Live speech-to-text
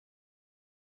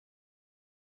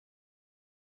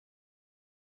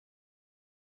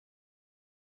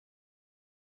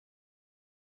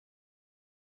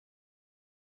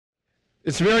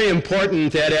It's very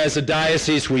important that as a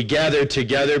diocese we gather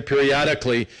together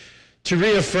periodically to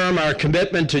reaffirm our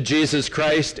commitment to Jesus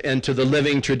Christ and to the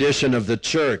living tradition of the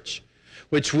Church,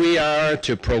 which we are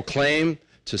to proclaim,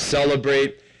 to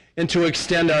celebrate, and to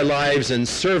extend our lives in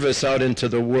service out into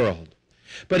the world.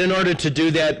 But in order to do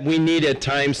that, we need at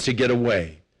times to get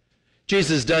away.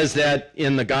 Jesus does that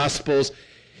in the Gospels.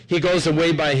 He goes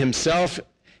away by himself,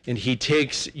 and he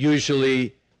takes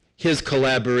usually his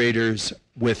collaborators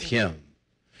with him.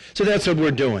 So that's what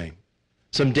we're doing.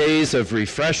 Some days of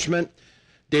refreshment,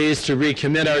 days to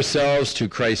recommit ourselves to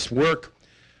Christ's work,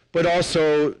 but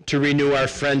also to renew our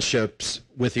friendships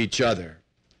with each other.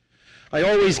 I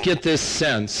always get this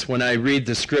sense when I read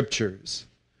the scriptures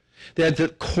that the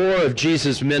core of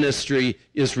Jesus' ministry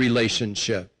is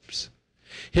relationships.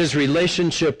 His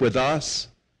relationship with us,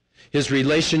 his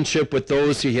relationship with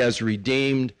those he has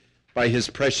redeemed by his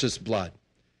precious blood.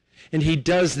 And he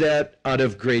does that out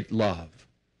of great love.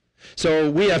 So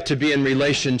we have to be in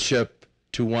relationship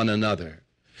to one another.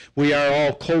 We are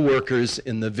all co-workers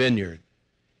in the vineyard.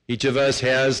 Each of us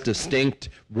has distinct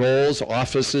roles,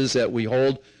 offices that we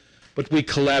hold, but we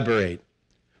collaborate.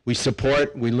 We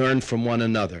support, we learn from one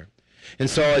another. And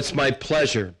so it's my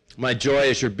pleasure, my joy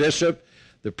as your bishop,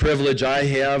 the privilege I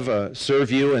have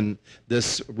serve you in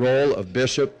this role of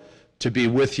bishop, to be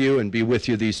with you and be with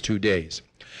you these 2 days.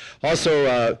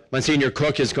 Also, Monsignor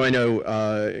Cook is going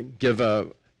to give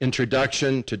an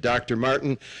introduction to Dr.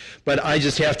 Martin, but I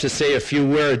just have to say a few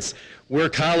words. We're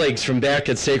colleagues from back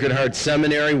at Sacred Heart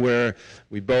Seminary where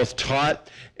we both taught,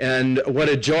 and what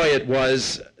a joy it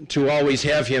was to always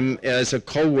have him as a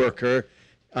co-worker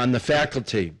on the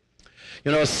faculty.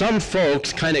 You know, some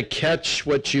folks kind of catch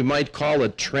what you might call a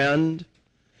trend,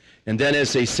 and then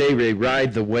as they say, they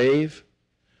ride the wave.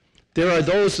 There are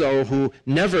those, though, who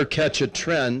never catch a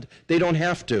trend. They don't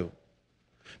have to,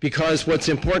 because what's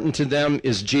important to them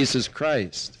is Jesus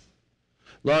Christ.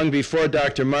 Long before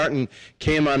Dr. Martin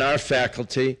came on our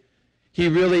faculty, he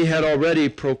really had already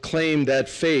proclaimed that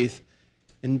faith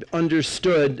and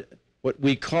understood what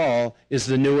we call is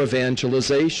the new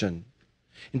evangelization,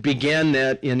 and began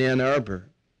that in Ann Arbor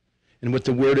and with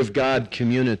the Word of God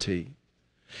community.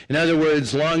 In other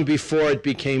words, long before it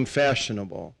became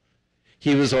fashionable,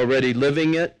 he was already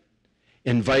living it,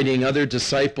 inviting other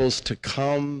disciples to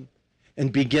come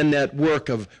and begin that work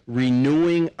of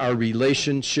renewing our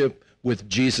relationship with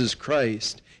Jesus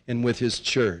Christ and with his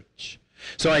church.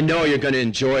 So I know you're going to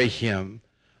enjoy him.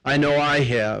 I know I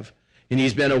have, and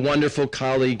he's been a wonderful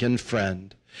colleague and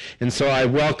friend. And so I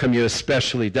welcome you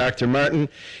especially, Dr. Martin,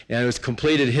 and has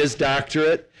completed his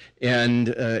doctorate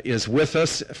and is with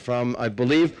us from, I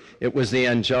believe, it was the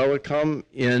Angelicum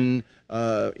in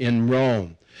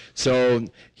Rome. So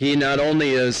he not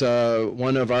only is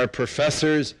one of our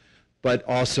professors, but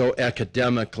also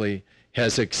academically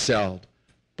has excelled.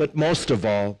 But most of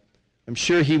all, I'm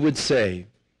sure he would say,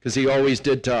 because he always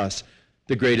did to us,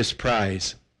 the greatest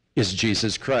prize is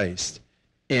Jesus Christ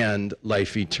and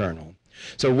life eternal.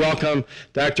 So welcome,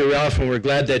 Dr. Ralph, and we're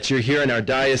glad that you're here in our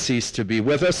diocese to be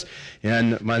with us.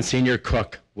 And Monsignor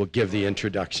Cook will give the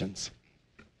introductions.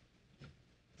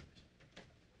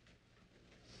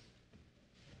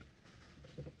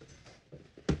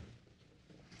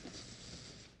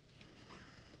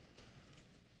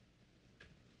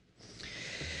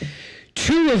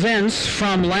 Two events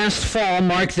from last fall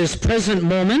mark this present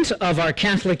moment of our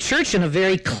Catholic Church in a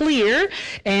very clear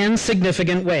and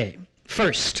significant way.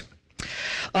 First,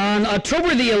 on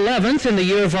October the 11th in the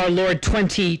year of our Lord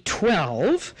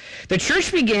 2012, the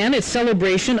Church began its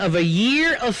celebration of a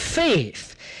year of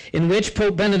faith in which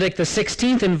Pope Benedict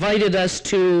XVI invited us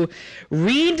to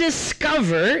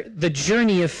rediscover the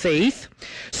journey of faith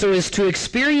so as to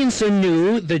experience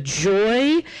anew the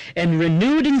joy and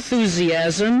renewed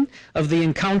enthusiasm of the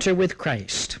encounter with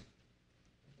Christ.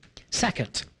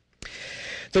 Second,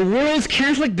 the world's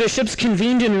Catholic bishops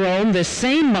convened in Rome this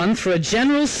same month for a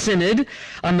general synod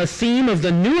on the theme of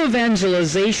the new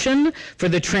evangelization for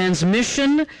the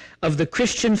transmission of the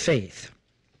Christian faith.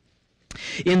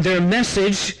 In their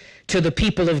message to the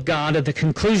people of God at the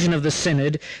conclusion of the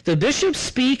synod, the bishops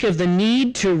speak of the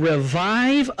need to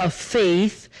revive a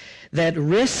faith that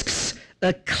risks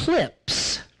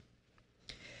eclipse.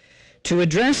 To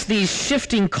address these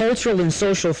shifting cultural and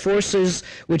social forces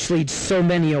which lead so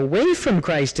many away from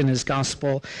Christ and his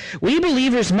gospel, we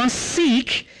believers must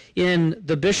seek, in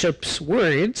the bishop's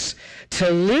words, to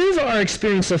live our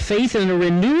experience of faith in a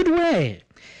renewed way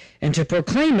and to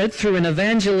proclaim it through an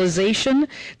evangelization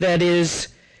that is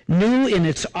new in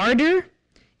its ardor,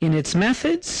 in its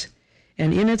methods,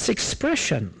 and in its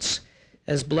expressions,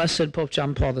 as Blessed Pope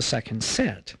John Paul II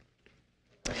said.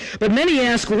 But many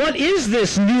ask, what is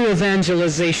this new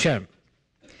evangelization?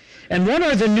 And what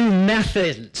are the new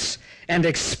methods and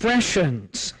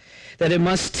expressions that it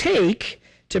must take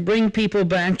to bring people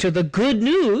back to the good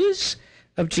news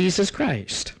of Jesus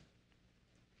Christ?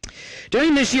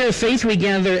 During this year of faith, we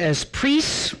gather as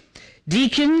priests,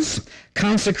 deacons,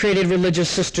 consecrated religious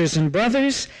sisters and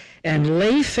brothers, and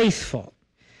lay faithful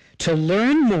to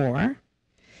learn more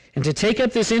and to take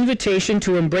up this invitation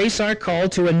to embrace our call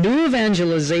to a new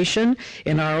evangelization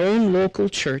in our own local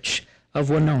church of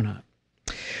Winona.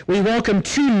 We welcome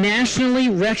two nationally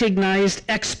recognized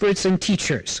experts and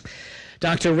teachers,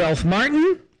 Dr. Ralph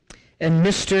Martin and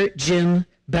Mr. Jim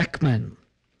Beckman.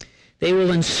 They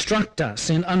will instruct us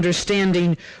in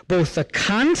understanding both the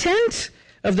content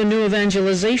of the new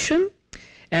evangelization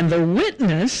and the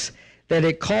witness that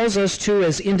it calls us to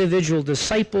as individual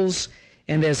disciples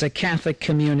and as a Catholic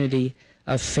community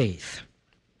of faith.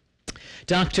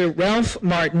 Dr. Ralph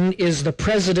Martin is the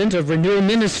president of Renewal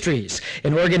Ministries,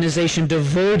 an organization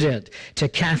devoted to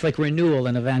Catholic renewal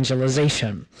and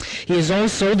evangelization. He is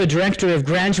also the director of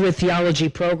graduate theology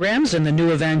programs in the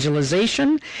New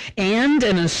Evangelization and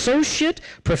an associate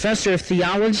professor of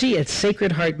theology at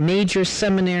Sacred Heart Major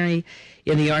Seminary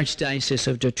in the Archdiocese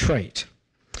of Detroit.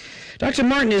 Dr.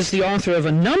 Martin is the author of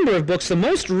a number of books, the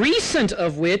most recent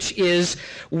of which is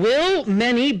Will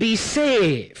Many Be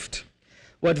Saved?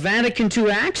 What Vatican II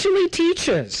actually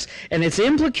teaches and its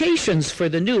implications for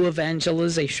the new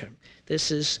evangelization.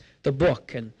 This is the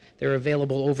book, and they're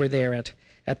available over there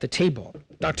at the table.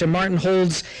 Dr. Martin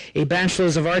holds a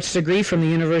Bachelor's of Arts degree from the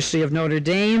University of Notre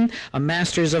Dame, a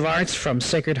Master's of Arts from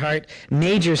Sacred Heart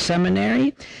Major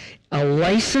Seminary, a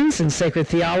license in Sacred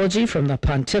Theology from the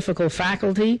Pontifical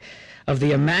Faculty of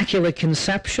the Immaculate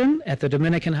Conception at the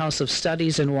Dominican House of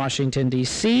Studies in Washington,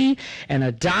 D.C., and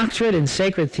a doctorate in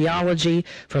Sacred Theology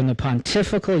from the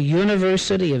Pontifical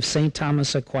University of St.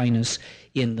 Thomas Aquinas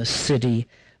in the city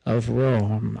of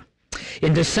Rome.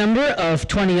 In December of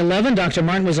 2011, Dr.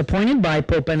 Martin was appointed by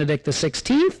Pope Benedict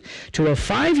XVI to a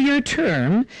 5-year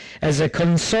term as a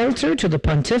consultor to the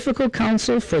Pontifical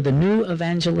Council for the New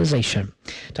Evangelization.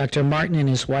 Dr. Martin and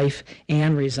his wife,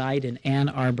 Anne, reside in Ann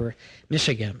Arbor,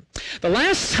 Michigan. The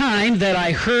last time that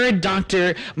I heard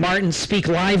Dr. Martin speak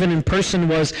live and in person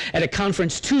was at a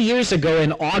conference 2 years ago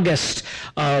in August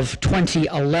of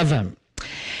 2011.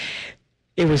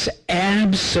 It was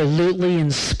absolutely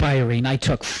inspiring. I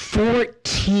took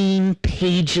 14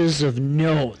 pages of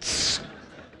notes.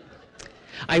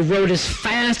 I wrote as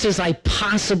fast as I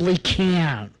possibly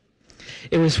can.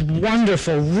 It was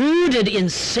wonderful, rooted in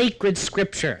sacred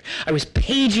scripture. I was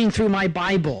paging through my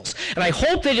Bibles, and I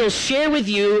hope that he'll share with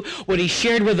you what he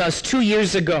shared with us 2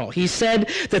 years ago. He said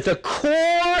that the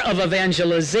core of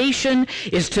evangelization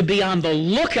is to be on the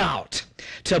lookout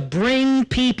to bring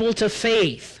people to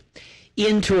faith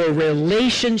into a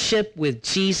relationship with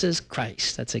Jesus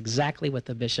Christ. That's exactly what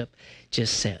the bishop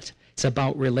just said. It's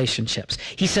about relationships.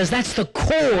 He says that's the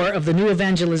core of the new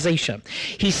evangelization.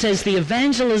 He says the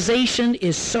evangelization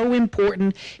is so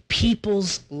important,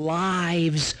 people's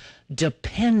lives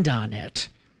depend on it.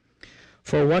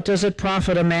 For what does it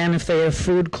profit a man if they have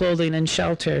food, clothing, and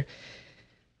shelter,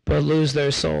 but lose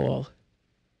their soul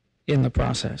in the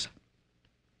process?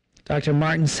 Dr.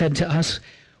 Martin said to us,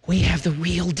 we have the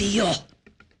real deal.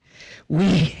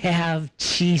 We have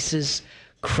Jesus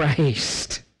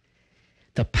Christ,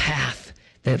 the path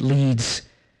that leads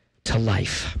to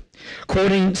life.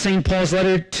 Quoting St. Paul's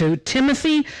letter to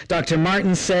Timothy, Dr.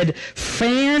 Martin said,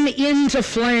 fan into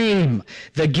flame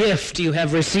the gift you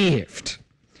have received.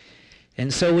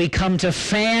 And so we come to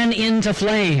fan into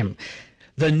flame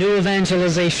the new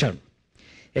evangelization.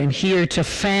 And here to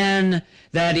fan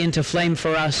that into flame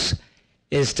for us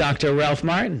is Dr. Ralph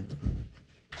Martin.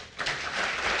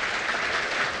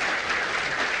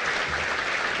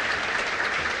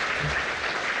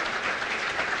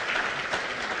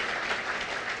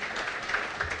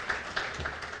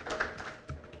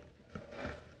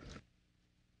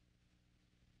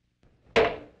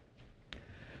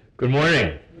 Good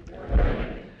morning.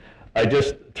 I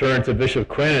just turned to Bishop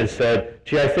Quinn and said,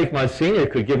 gee, I think Monsignor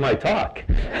could give my talk.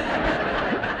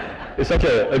 He's such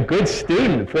a good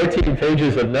student, 14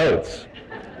 pages of notes.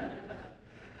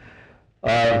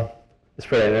 Let's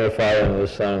pray. In the name of the Father, and of the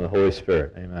Son, and the Holy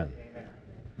Spirit. Amen.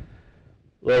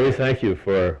 Lord, we thank you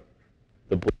for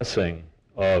the blessing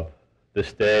of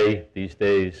this day, these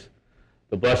days,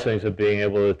 the blessings of being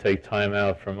able to take time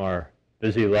out from our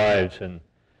busy lives and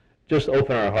just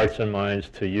open our hearts and minds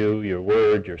to you, your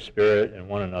word, your spirit, and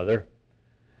one another.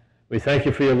 We thank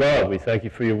you for your love. We thank you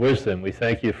for your wisdom. We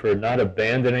thank you for not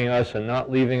abandoning us and not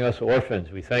leaving us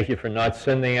orphans. We thank you for not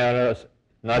sending out us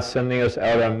not sending us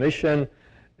out on mission,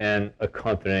 and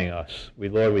accompanying us.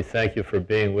 Lord, we thank you for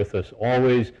being with us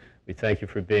always. We thank you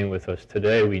for being with us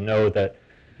today. We know that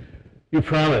you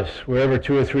promise wherever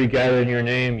 2 or 3 gather in your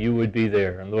name, you would be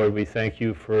there. And Lord, we thank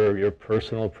you for your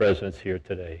personal presence here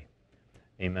today.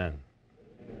 Amen.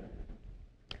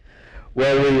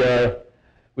 Well,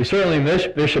 we certainly miss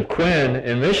Bishop Quinn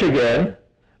in Michigan,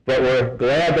 but we're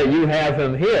glad that you have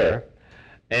him here.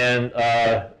 And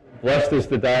blessed is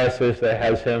the diocese that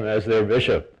has him as their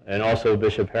bishop, and also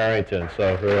Bishop Harrington.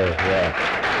 So really,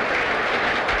 yeah.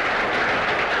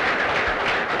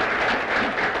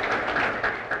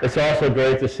 It's also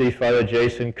great to see Father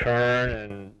Jason Kern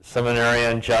and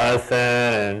Seminarian Jonathan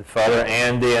and Father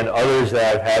Andy and others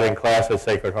that I've had in class at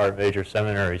Sacred Heart Major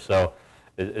Seminary. So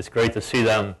it's great to see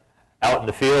them out in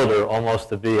the field, or almost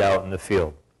to be out in the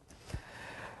field.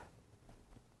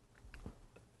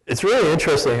 It's really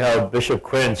interesting how Bishop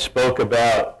Quinn spoke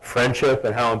about friendship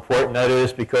and how important that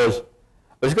is, because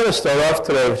I was going to start off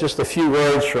today with just a few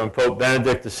words from Pope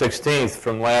Benedict XVI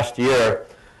from last year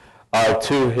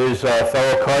to his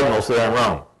fellow cardinals there in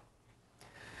Rome.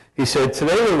 He said,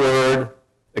 "Today the word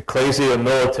ecclesia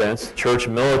militans, church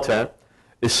militant,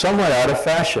 is somewhat out of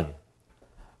fashion,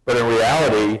 but in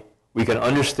reality we can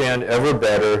understand ever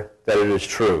better that it is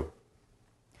true.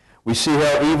 We see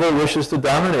how evil wishes to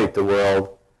dominate the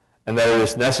world, and that it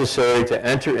is necessary to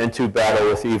enter into battle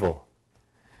with evil.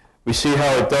 We see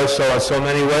how it does so in so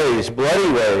many ways,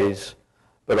 bloody ways,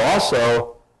 but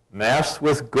also masked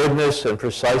with goodness, and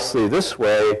precisely this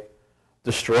way,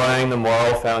 destroying the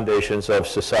moral foundations of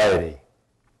society.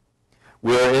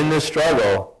 We are in this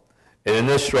struggle, and in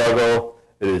this struggle,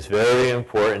 it is very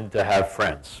important to have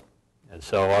friends." And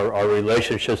so our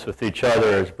relationships with each other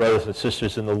as brothers and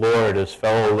sisters in the Lord, as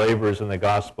fellow laborers in the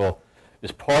gospel,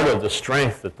 is part of the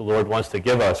strength that the Lord wants to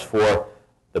give us for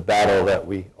the battle that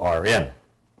we are in.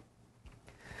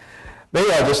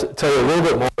 Maybe I'll just tell you a little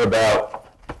bit more about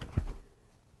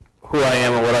who I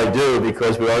am and what I do,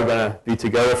 because we are going to be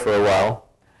together for a while.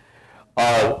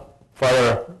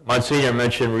 Father Monsignor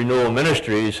mentioned Renewal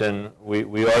Ministries, and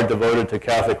we are devoted to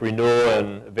Catholic renewal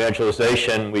and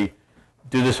evangelization. We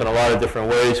do this in a lot of different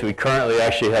ways. We currently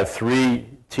actually have 3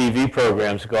 TV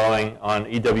programs going on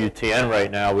EWTN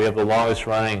right now. We have the longest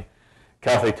running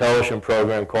Catholic television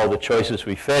program called The Choices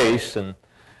We Face, and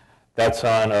that's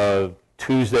on a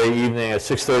Tuesday evening at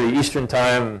 6:30 Eastern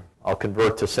Time. I'll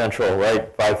convert to Central,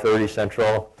 right? 5:30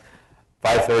 Central,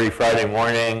 5:30 Friday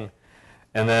morning.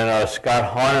 And then Scott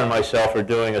Hahn and myself are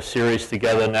doing a series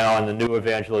together now on the new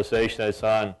evangelization. It's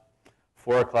on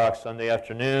 4 o'clock Sunday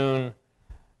afternoon,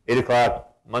 8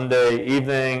 o'clock Monday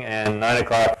evening, and 9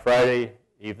 o'clock Friday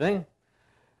evening.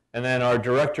 And then our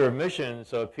director of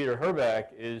missions, Peter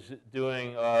Herbeck, is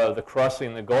doing the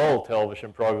Crossing the Goal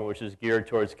television program, which is geared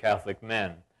towards Catholic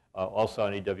men, also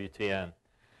on EWTN.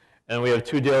 And we have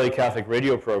 2 daily Catholic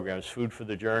radio programs, Food for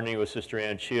the Journey with Sister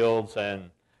Ann Shields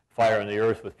and Fire on the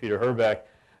Earth with Peter Herbeck.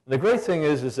 And the great thing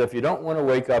is if you don't want to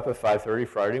wake up at 5:30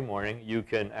 Friday morning, you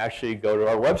can actually go to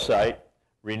our website,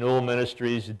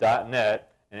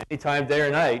 renewalministries.net, and anytime, day or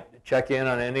night, check in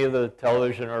on any of the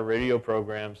television or radio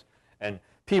programs. And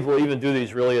people even do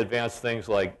these really advanced things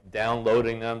like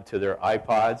downloading them to their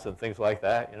iPods and things like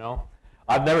that, you know.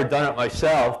 I've never done it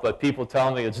myself, but people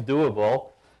tell me it's doable.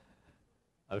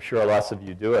 I'm sure lots of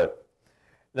you do it.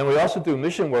 Then we also do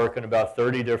mission work in about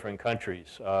 30 different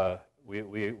countries.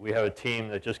 We have a team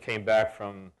that just came back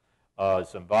from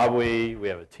Zimbabwe. We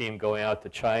have a team going out to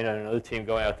China, and another team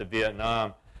going out to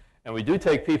Vietnam. And we do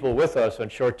take people with us on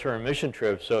short-term mission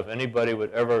trips, so if anybody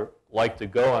would ever like to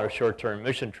go on a short-term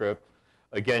mission trip,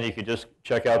 again, you can just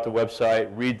check out the website,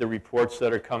 read the reports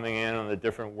that are coming in on the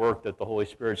different work that the Holy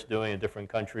Spirit's doing in different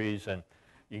countries, and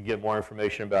you can get more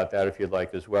information about that if you'd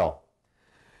like as well.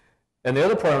 And the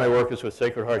other part of my work is with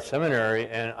Sacred Heart Seminary,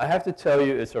 and I have to tell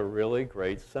you, it's a really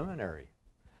great seminary.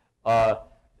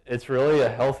 It's really a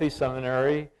healthy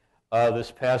seminary. This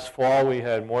past fall, we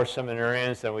had more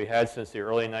seminarians than we had since the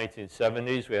early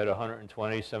 1970s. We had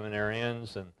 120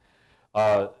 seminarians, and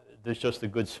there's just a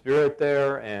good spirit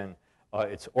there, and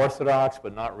it's orthodox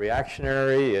but not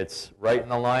reactionary. It's right in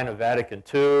the line of Vatican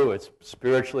II. It's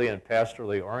spiritually and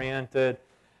pastorally oriented,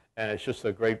 and it's just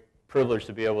a great privilege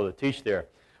to be able to teach there.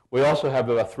 We also have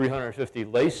about 350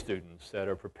 lay students that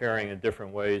are preparing in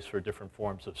different ways for different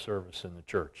forms of service in the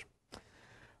church.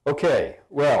 Okay,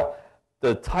 well,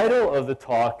 the title of the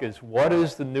talk is What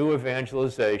is the New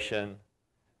Evangelization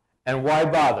and Why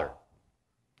Bother?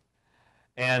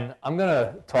 And I'm going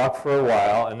to talk for a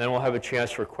while, and then we'll have a chance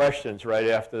for questions right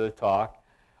after the talk,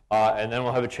 and then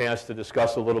we'll have a chance to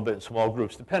discuss a little bit in small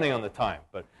groups, depending on the time.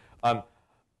 But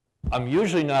I'm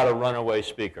usually not a runaway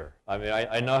speaker. I mean,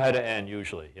 I know how to end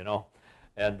usually, you know.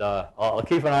 And I'll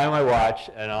keep an eye on my watch,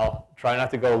 and I'll try not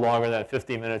to go longer than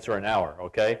 15 minutes or an hour,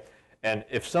 okay? And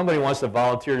if somebody wants to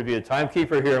volunteer to be a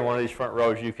timekeeper here in one of these front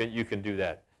rows, you can do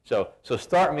that. So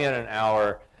start me at an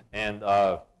hour, and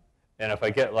if I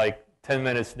get like 10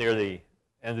 minutes near the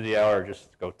end of the hour,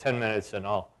 just go 10 minutes, and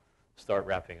I'll start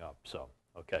wrapping up. So,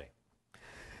 okay.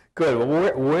 Good.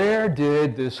 Well, where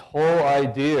did this whole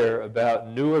idea about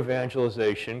new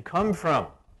evangelization come from?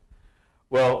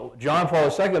 Well, John Paul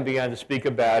II began to speak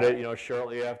about it, you know,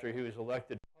 shortly after he was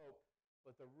elected Pope.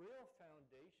 But the real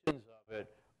foundations of it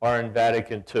are in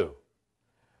Vatican II.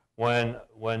 When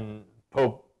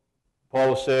Pope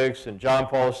Paul VI and John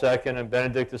Paul II and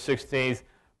Benedict XVI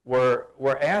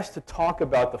were asked to talk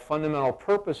about the fundamental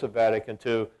purpose of Vatican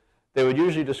II, they would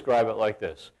usually describe it like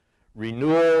this: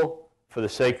 renewal for the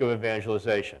sake of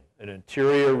evangelization, an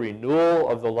interior renewal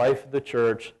of the life of the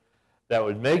church that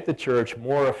would make the church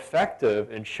more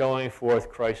effective in showing forth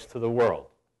Christ to the world.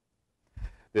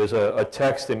 There's a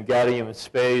text in Gaudium et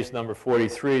Spes, number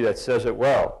 43, that says it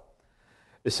well.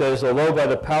 It says, although by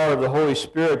the power of the Holy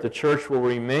Spirit the church will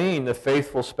remain the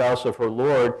faithful spouse of her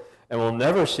Lord and will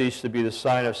never cease to be the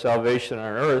sign of salvation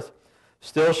on earth,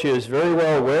 still she is very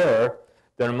well aware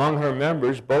that among her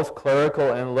members, both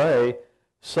clerical and lay,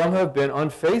 some have been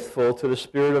unfaithful to the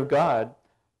Spirit of God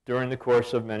during the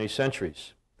course of many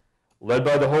centuries. Led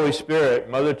by the Holy Spirit,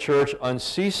 Mother Church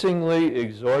unceasingly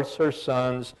exhorts her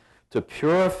sons to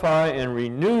purify and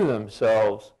renew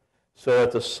themselves so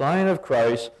that the sign of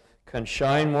Christ can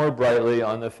shine more brightly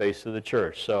on the face of the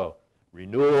church. So,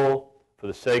 renewal for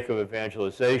the sake of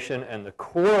evangelization, and the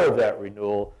core of that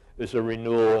renewal is a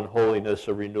renewal in holiness,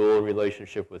 a renewal in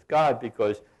relationship with God,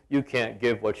 because you can't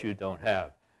give what you don't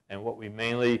have. And what we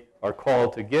mainly are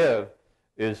called to give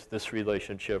is this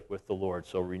relationship with the Lord.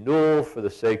 So renewal for the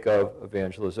sake of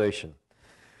evangelization.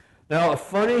 Now, a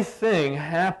funny thing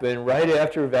happened right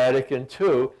after Vatican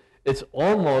II. It's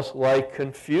almost like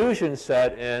confusion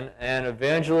set in and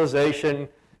evangelization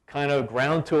kind of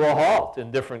ground to a halt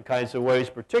in different kinds of ways,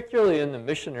 particularly in the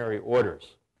missionary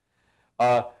orders.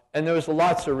 And there was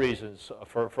lots of reasons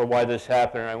for why this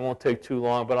happened, and I won't take too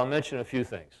long, but I'll mention a few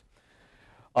things.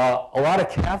 A lot of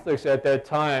Catholics at that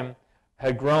time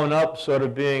had grown up sort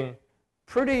of being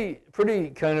pretty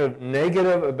kind of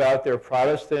negative about their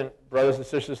Protestant brothers and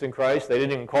sisters in Christ. They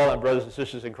didn't even call them brothers and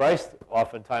sisters in Christ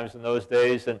oftentimes in those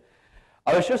days. And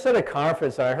I was just at a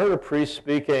conference, and I heard a priest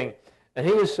speaking, and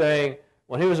he was saying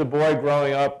when he was a boy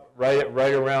growing up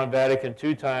right around Vatican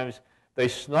II times, they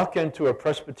snuck into a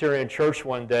Presbyterian church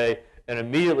one day and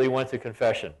immediately went to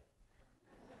confession.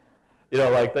 You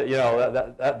know, like that. You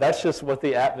know, that's just what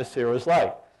the atmosphere was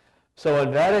like. So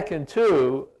when Vatican II,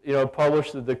 you know,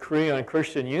 published the Decree on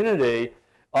Christian Unity,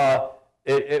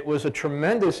 it was a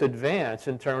tremendous advance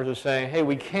in terms of saying, hey,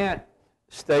 we can't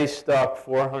stay stuck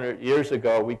 400 years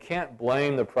ago. We can't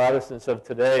blame the Protestants of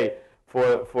today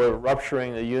for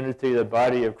rupturing the unity of the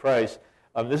body of Christ.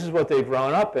 This is what they've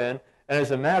grown up in. And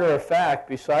as a matter of fact,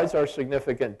 besides our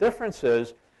significant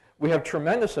differences, we have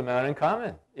tremendous amount in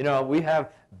common. You know, we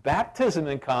have baptism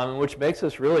in common, which makes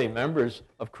us really members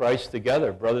of Christ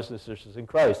together, brothers and sisters in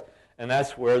Christ. And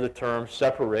that's where the term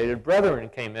separated brethren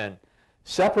came in.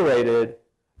 Separated,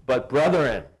 but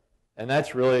brethren. And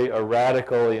that's really a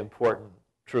radically important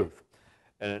truth.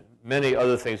 And many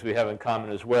other things we have in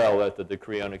common as well that the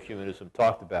Decree on Ecumenism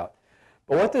talked about.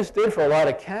 But what this did for a lot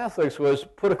of Catholics was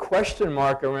put a question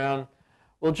mark around,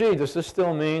 well, gee, does this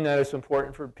still mean that it's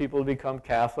important for people to become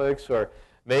Catholics? Or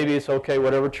maybe it's okay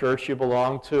whatever church you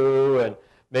belong to, and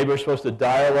maybe we're supposed to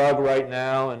dialogue right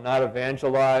now and not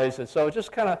evangelize. And so it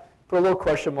just kind of put a little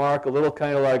question mark, a little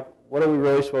kind of like, what are we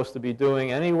really supposed to be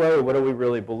doing anyway? What do we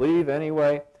really believe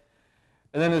anyway?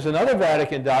 And then there's another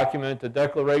Vatican document, the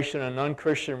Declaration on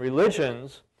Non-Christian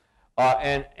Religions,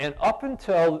 and up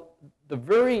until the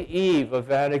very eve of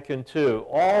Vatican II,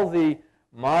 all the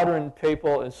modern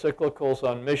papal encyclicals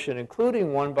on mission,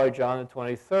 including one by John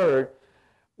XXIII,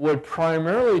 would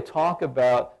primarily talk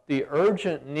about the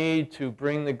urgent need to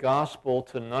bring the gospel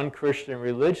to non-Christian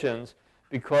religions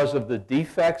because of the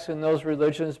defects in those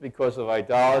religions, because of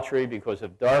idolatry, because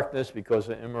of darkness, because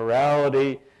of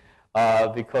immorality,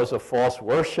 because of false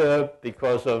worship,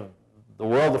 because of the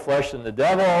world, the flesh, and the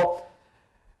devil,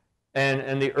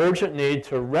 and the urgent need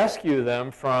to rescue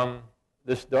them from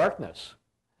this darkness.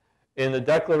 In the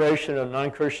Declaration of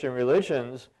Non-Christian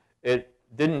Religions, it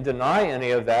didn't deny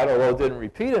any of that, although it didn't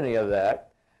repeat any of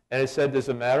that. And it said, as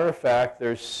a matter of fact,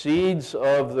 there's seeds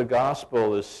of the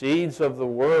gospel, there's seeds of the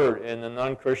word in the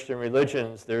non-Christian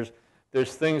religions. There's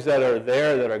things that are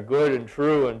there that are good and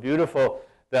true and beautiful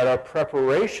that are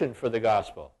preparation for the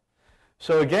gospel.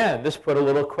 So again, this put a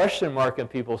little question mark in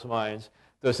people's minds.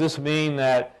 Does this mean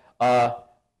that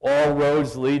all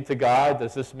roads lead to God?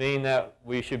 Does this mean that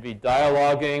we should be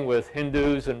dialoguing with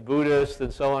Hindus and Buddhists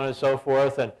and so on and so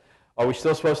forth? And are we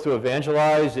still supposed to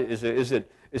evangelize? Is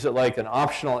it like an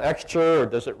optional extra, or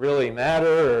does it really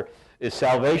matter? Or is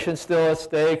salvation still at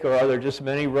stake, or are there just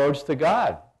many roads to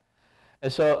God?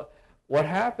 And so what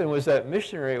happened was that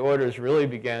missionary orders really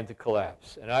began to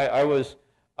collapse. And I was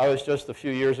just a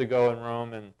few years ago in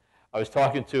Rome, and I was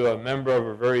talking to a member of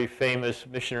a very famous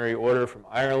missionary order from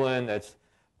Ireland that's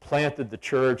planted the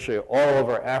church all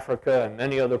over Africa and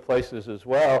many other places as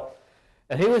well.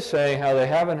 And he was saying how they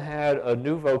haven't had a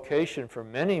new vocation for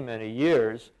many, many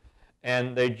years,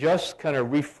 and they just kind of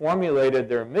reformulated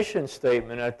their mission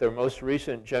statement at their most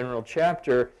recent general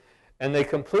chapter, and they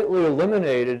completely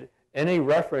eliminated any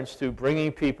reference to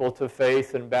bringing people to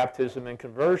faith and baptism and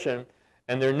conversion.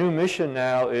 And their new mission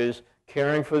now is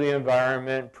caring for the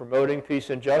environment, promoting peace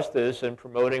and justice, and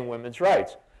promoting women's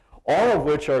rights, all of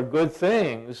which are good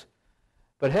things.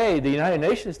 But hey, the United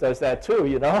Nations does that too,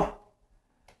 you know?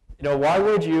 Why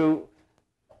would you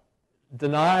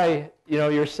deny,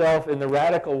 yourself in the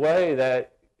radical way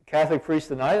that Catholic priests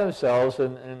deny themselves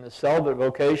in the celibate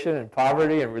vocation and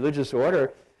poverty and religious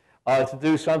order to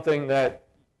do something that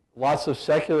lots of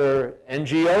secular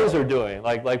NGOs are doing?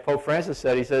 Like Pope Francis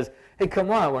said, he says, hey,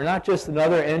 come on, we're not just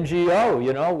another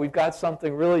NGO, we've got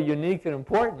something really unique and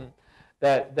important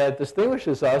that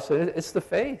distinguishes us, and it's the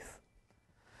faith.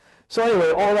 So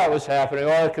anyway, all that was happening,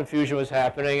 all the confusion was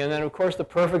happening, and then of course the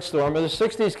perfect storm of the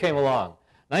 60s came along.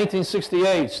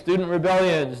 1968, student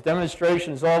rebellions,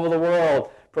 demonstrations all over the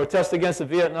world, protests against the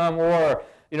Vietnam War,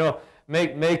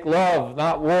 make love,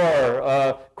 not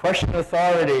war, question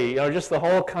authority, just the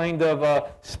whole kind of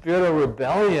spirit of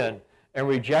rebellion and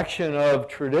rejection of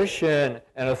tradition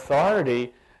and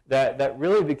authority that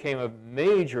really became a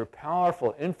major,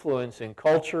 powerful influence in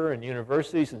culture and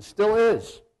universities, and still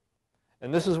is.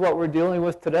 And this is what we're dealing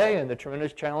with today, and the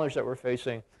tremendous challenge that we're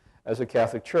facing as a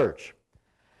Catholic Church.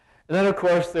 And then, of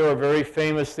course, there were very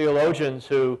famous theologians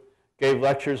who gave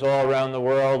lectures all around the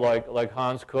world, like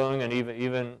Hans Kung and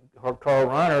even Karl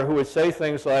Rahner, who would say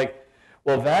things like,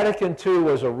 well, Vatican II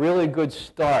was a really good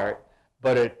start,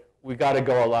 but we got to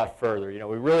go a lot further.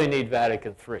 We really need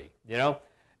Vatican III,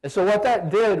 And so what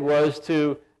that did was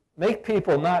to make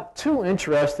people not too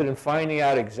interested in finding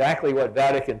out exactly what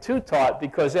Vatican II taught,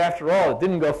 because after all, it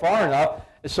didn't go far enough.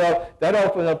 And so that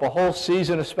opened up a whole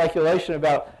season of speculation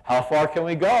about how far can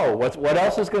we go? What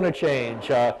else is going to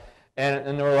change? And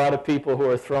there were a lot of people who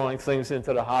are throwing things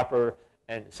into the hopper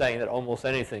and saying that almost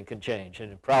anything can change,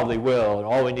 and it probably will, and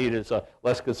all we need is a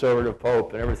less conservative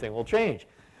pope, and everything will change.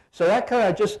 So that kind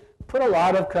of just put a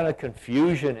lot of kind of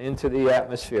confusion into the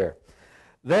atmosphere.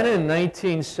 Then in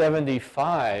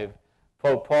 1975,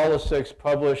 Pope Paul VI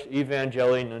published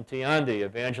Evangelii Nuntiandi,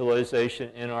 Evangelization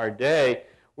in Our Day,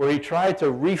 where he tried to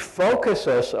refocus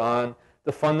us on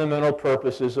the fundamental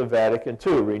purposes of Vatican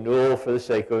II, renewal for the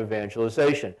sake of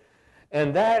evangelization.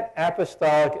 And that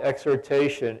apostolic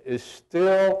exhortation is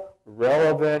still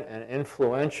relevant and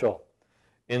influential.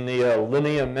 In the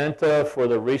lineamenta for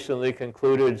the recently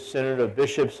concluded Synod of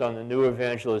Bishops on the New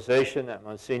Evangelization that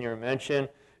Monsignor mentioned,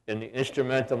 in the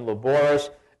Instrumentum Laboris,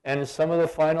 and in some of the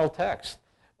final texts,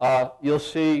 you'll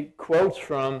see quotes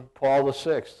from Paul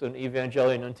VI in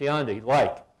Evangelii Nuntiandi,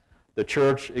 like, the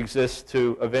church exists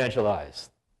to evangelize,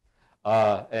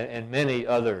 and many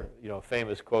other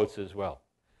famous quotes as well.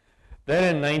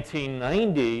 Then in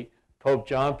 1990, Pope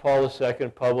John Paul II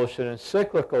published an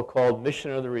encyclical called Mission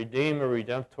of the Redeemer,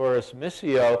 Redemptoris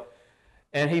Missio,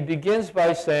 and he begins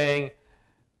by saying,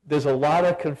 there's a lot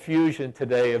of confusion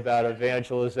today about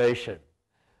evangelization.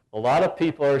 A lot of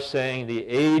people are saying the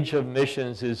age of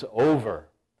missions is over,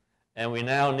 and we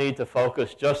now need to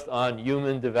focus just on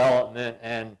human development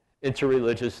and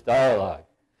interreligious dialogue.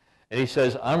 And he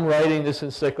says, I'm writing this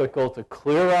encyclical to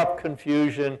clear up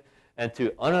confusion and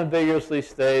to unambiguously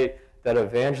state that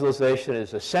evangelization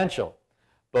is essential,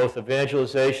 both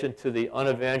evangelization to the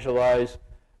unevangelized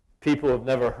people who have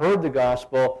never heard the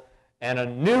gospel, and a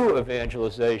new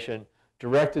evangelization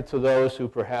directed to those who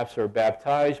perhaps are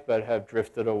baptized but have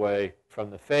drifted away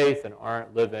from the faith and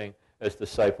aren't living as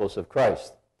disciples of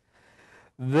Christ.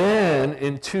 Then,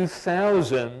 in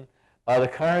 2000, the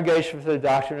Congregation for the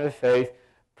Doctrine of Faith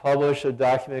published a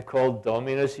document called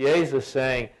Dominus Jesus,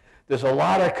 saying there's a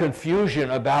lot of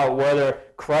confusion about whether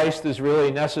Christ is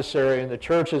really necessary and the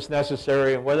church is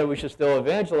necessary and whether we should still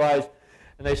evangelize.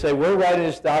 And they say, we're writing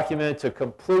this document to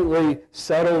completely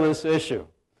settle this issue,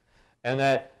 and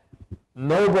that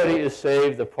nobody is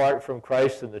saved apart from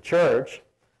Christ and the church,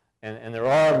 And there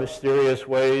are mysterious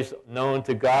ways known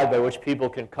to God by which people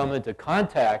can come into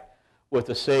contact with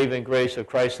the saving grace of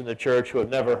Christ in the church who have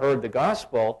never heard the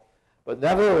gospel. But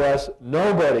nevertheless,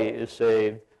 nobody is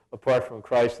saved apart from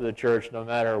Christ in the church, no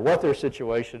matter what their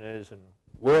situation is and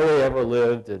where they ever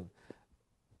lived, and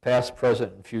past,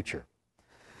 present, and future.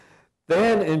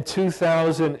 Then in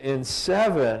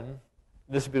 2007,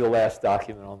 this will be the last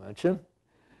document I'll mention,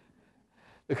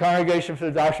 the Congregation for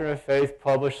the Doctrine of Faith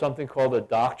published something called a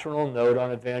Doctrinal Note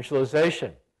on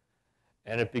Evangelization.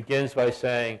 And it begins by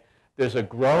saying, there's a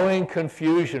growing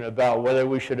confusion about whether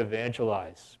we should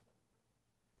evangelize.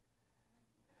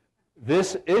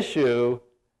 This issue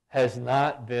has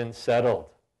not been settled.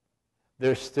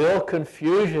 There's still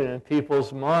confusion in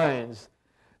people's minds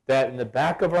that in the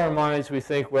back of our minds we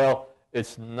think, well,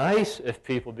 it's nice if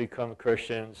people become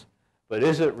Christians, but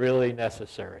is it really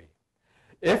necessary?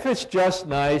 If it's just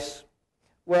nice,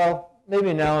 well,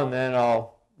 maybe now and then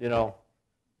I'll,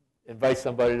 invite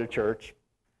somebody to church.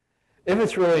 If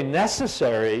it's really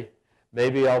necessary,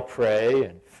 maybe I'll pray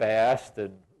and fast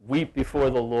and weep before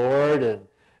the Lord and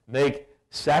make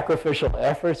sacrificial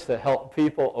efforts to help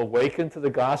people awaken to the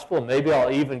gospel. Maybe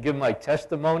I'll even give my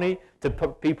testimony to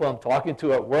people I'm talking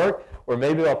to at work, or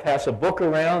maybe I'll pass a book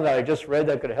around that I just read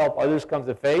that could help others come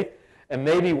to faith. And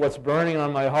maybe what's burning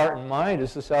on my heart and mind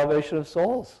is the salvation of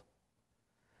souls.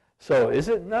 So is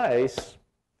it nice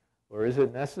or is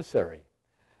it necessary?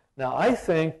 Now, I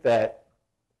think that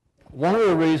one of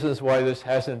the reasons why this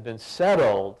hasn't been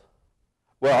settled,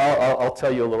 well, I'll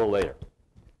tell you a little later.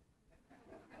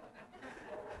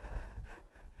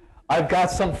 I've got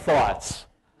some thoughts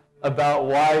about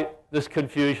why this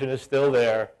confusion is still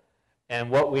there and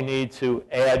what we need to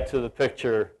add to the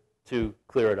picture to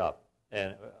clear it up.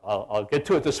 And I'll get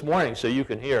to it this morning so you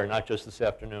can hear, not just this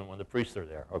afternoon when the priests are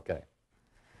there. Okay.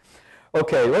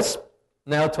 Okay, let's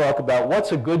now talk about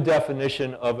what's a good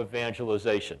definition of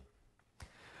evangelization.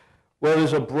 Well,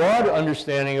 there's a broad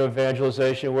understanding of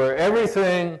evangelization where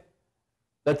everything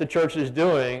that the church is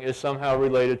doing is somehow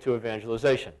related to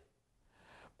evangelization.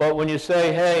 But when you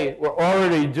say, hey, we're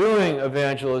already doing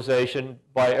evangelization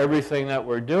by everything that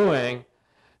we're doing,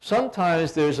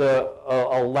 sometimes there's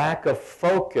a lack of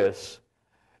focus.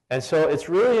 And so it's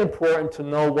really important to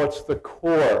know what's the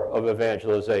core of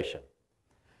evangelization.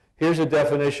 Here's a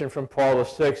definition from Paul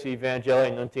VI,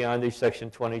 Evangelii Nuntiandi, section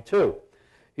 22.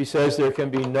 He says there can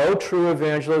be no true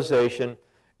evangelization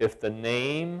if the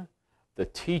name, the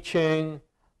teaching,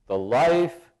 the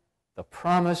life, the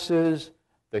promises,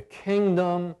 the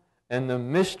kingdom, and the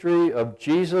mystery of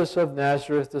Jesus of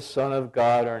Nazareth, the Son of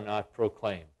God, are not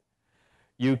proclaimed.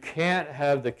 You can't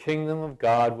have the kingdom of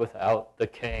God without the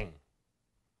king.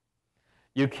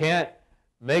 You can't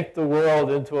make the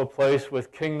world into a place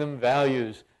with kingdom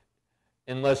values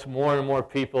unless more and more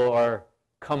people are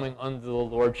coming under the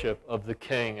lordship of the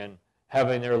king and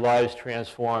having their lives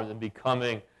transformed and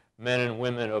becoming men and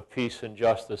women of peace and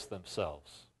justice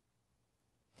themselves.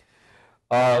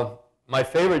 My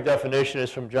favorite definition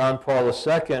is from John Paul II,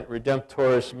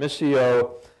 Redemptoris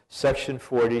Missio, section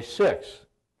 46.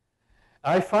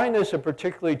 I find this a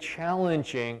particularly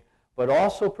challenging but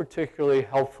also particularly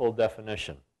helpful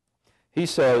definition. He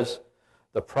says,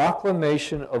 the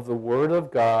proclamation of the Word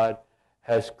of God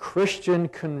has Christian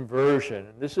conversion.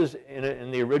 And this is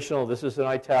in the original, this is in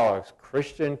italics,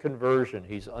 Christian conversion.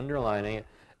 He's underlining it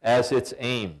as its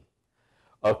aim.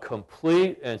 A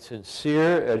complete and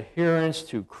sincere adherence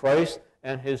to Christ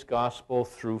and His gospel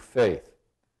through faith.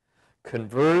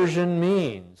 Conversion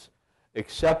means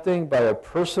accepting by a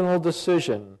personal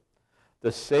decision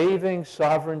the saving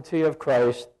sovereignty of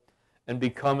Christ and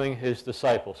becoming His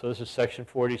disciple. So this is section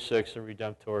 46 of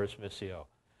Redemptoris Missio.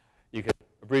 You can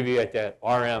abbreviate that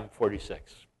RM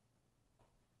 46.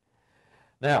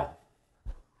 Now,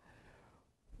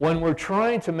 when we're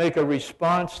trying to make a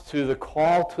response to the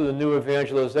call to the new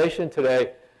evangelization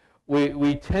today,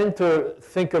 we tend to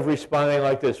think of responding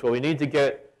like this. Well, we need to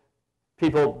get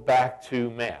people back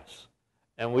to Mass.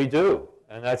 And we do.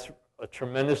 And that's a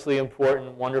tremendously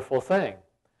important, wonderful thing.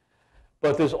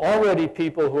 But there's already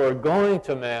people who are going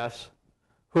to Mass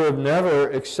who have never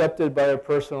accepted by a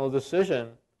personal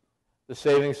decision the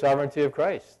saving sovereignty of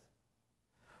Christ,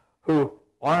 who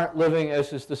aren't living as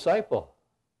His disciple,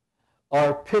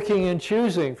 are picking and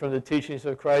choosing from the teachings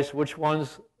of Christ which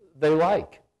ones they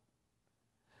like.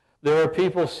 There are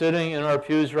people sitting in our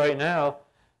pews right now,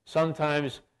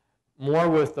 sometimes more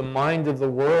with the mind of the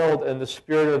world and the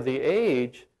spirit of the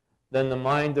age than the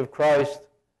mind of Christ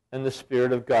and the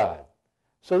Spirit of God.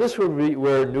 So this would be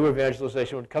where new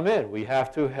evangelization would come in. We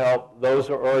have to help those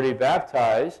who are already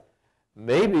baptized,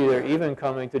 maybe they're even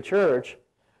coming to church,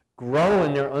 grow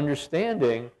in their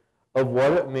understanding of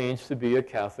what it means to be a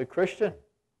Catholic Christian.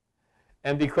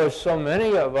 And because so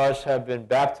many of us have been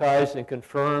baptized and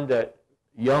confirmed at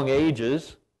young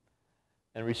ages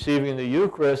and receiving the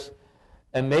Eucharist,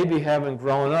 and maybe haven't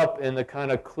grown up in the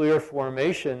kind of clear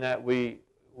formation that we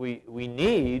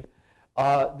need,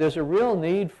 there's a real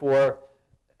need for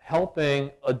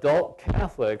helping adult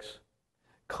Catholics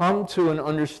come to an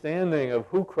understanding of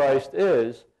who Christ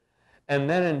is, and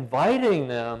then inviting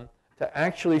them to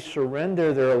actually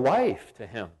surrender their life to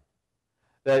Him.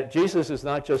 That Jesus is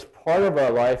not just part of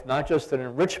our life, not just an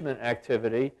enrichment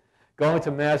activity. Going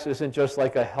to Mass isn't just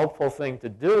like a helpful thing to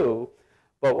do,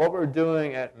 but what we're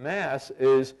doing at Mass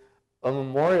is a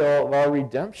memorial of our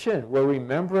redemption. We're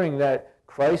remembering that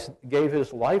Christ gave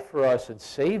His life for us and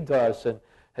saved us and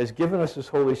has given us His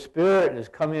Holy Spirit and is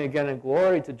coming again in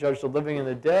glory to judge the living and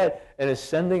the dead and is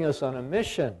sending us on a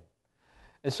mission.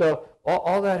 And so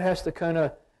all that has to kind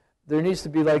of, there needs to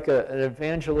be like an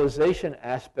evangelization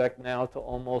aspect now to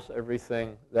almost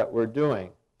everything that we're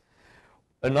doing.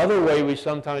 Another way we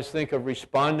sometimes think of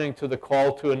responding to the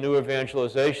call to a new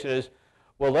evangelization is,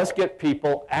 well, let's get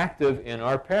people active in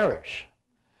our parish.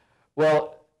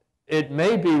 Well, it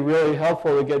may be really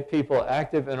helpful to get people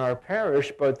active in our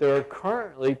parish, but there are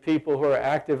currently people who are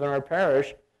active in our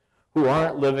parish who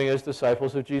aren't living as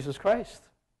disciples of Jesus Christ,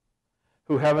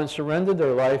 who haven't surrendered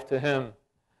their life to Him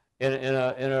in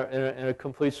a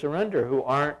complete surrender, who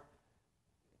aren't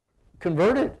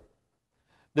converted.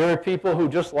 There are people who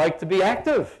just like to be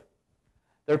active.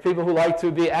 There are people who like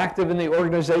to be active in the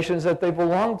organizations that they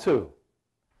belong to.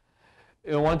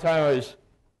 You know, one time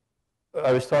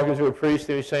I was talking to a priest, and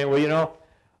he was saying, well, you know,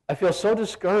 I feel so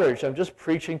discouraged. I'm just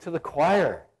preaching to the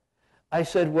choir. I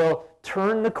said, well,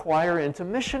 turn the choir into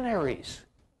missionaries.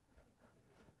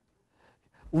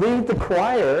 Lead the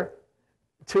choir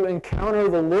to encounter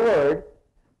the Lord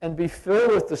and be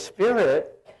filled with the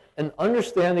Spirit and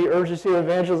understand the urgency of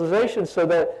evangelization so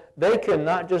that they can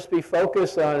not just be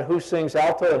focused on who sings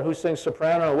alto and who sings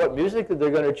soprano and what music that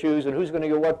they're going to choose and who's going to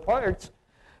get what parts,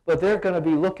 but they're going to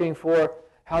be looking for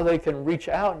how they can reach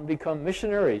out and become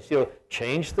missionaries. You know,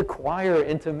 change the choir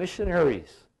into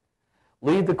missionaries.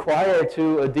 Lead the choir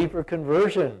to a deeper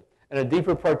conversion and a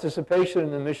deeper participation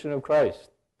in the mission of Christ.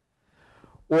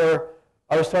 Or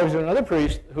I was talking to another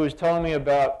priest who was telling me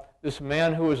about this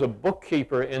man who was a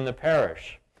bookkeeper in the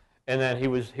parish. And then he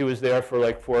was there for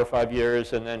like 4 or 5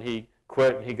 years, and then he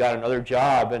quit and he got another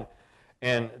job.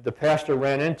 And the pastor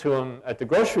ran into him at the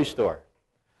grocery store.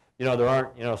 You know, there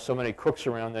aren't, you know, so many cooks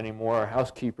around anymore, or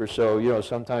housekeepers, so, you know,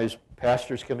 sometimes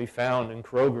pastors can be found in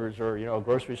Kroger's or, you know,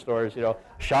 grocery stores, you know,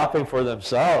 shopping for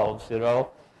themselves, you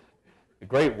know. A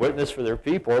great witness for their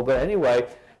people. But anyway,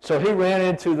 so he ran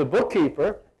into the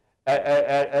bookkeeper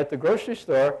at the grocery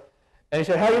store, and he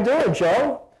said, how you doing,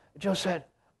 Joe? And Joe said,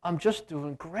 I'm just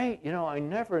doing great. You know, I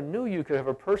never knew you could have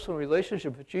a personal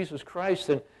relationship with Jesus Christ,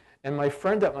 and my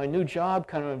friend at my new job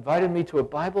kind of invited me to a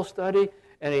Bible study,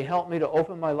 and he helped me to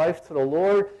open my life to the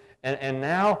Lord, and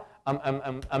now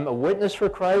I'm a witness for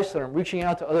Christ, and I'm reaching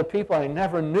out to other people. I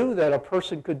never knew that a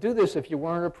person could do this if you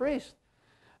weren't a priest.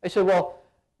 I said, well,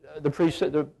 the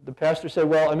pastor said,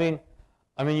 well, I mean,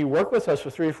 you worked with us for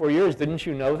 3 or 4 years. Didn't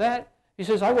you know that? He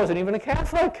says, I wasn't even a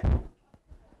Catholic.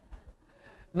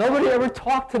 Nobody ever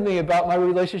talked to me about my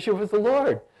relationship with the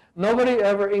Lord. Nobody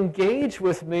ever engaged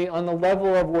with me on the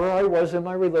level of where I was in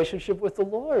my relationship with the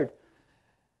Lord.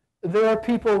 There are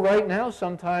people right now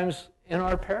sometimes in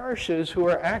our parishes who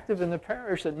are active in the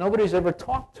parish that nobody's ever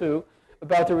talked to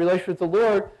about their relationship with the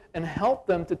Lord and help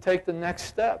them to take the next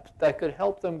step that could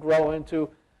help them grow into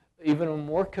even a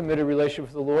more committed relationship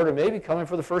with the Lord, or maybe coming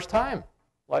for the first time,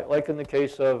 like in the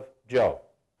case of Joe.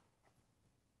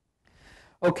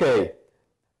 Okay,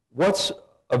 what's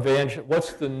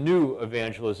the new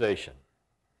evangelization?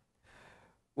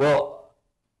 Well,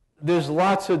 there's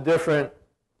lots of different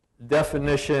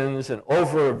definitions, and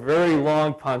over a very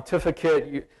long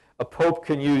pontificate, a pope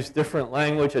can use different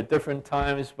language at different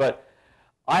times, but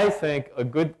I think a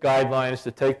good guideline is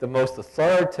to take the most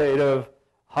authoritative,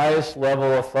 highest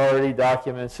level authority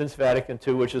document since Vatican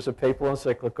II, which is a papal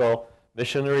encyclical,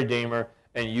 Mission of the Redeemer,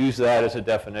 and use that as a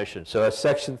definition. So that's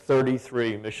section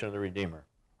 33, Mission of the Redeemer,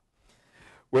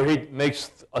 where he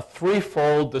makes a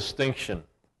threefold distinction.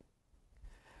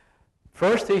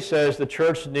 First, he says the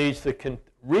church needs to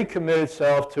recommit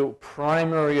itself to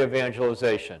primary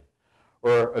evangelization,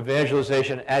 or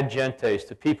evangelization ad gentes,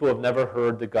 to people who have never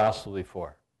heard the gospel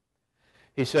before.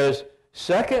 He says,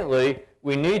 secondly,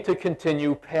 we need to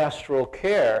continue pastoral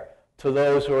care to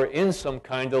those who are in some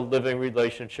kind of living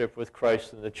relationship with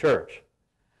Christ and the church.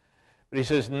 But he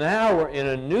says, now we're in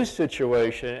a new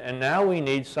situation, and now we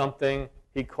need something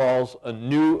he calls a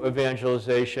new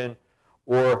evangelization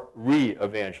or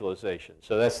re-evangelization.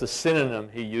 So that's the synonym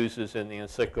he uses in the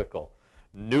encyclical.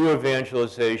 New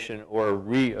evangelization or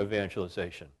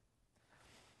re-evangelization.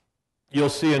 You'll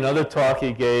see another talk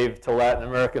he gave to Latin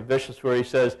American bishops where he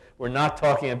says, we're not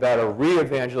talking about a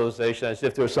re-evangelization as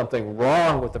if there was something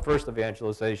wrong with the first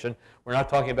evangelization. We're not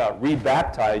talking about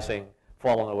re-baptizing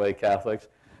fallen away Catholics.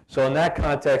 So in that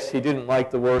context, he didn't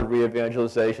like the word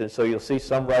re-evangelization. So you'll see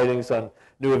some writings on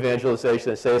new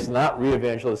evangelization that say it's not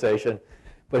re-evangelization,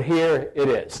 but here it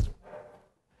is.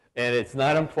 And it's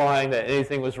not implying that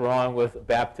anything was wrong with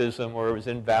baptism or it was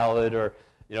invalid or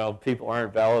people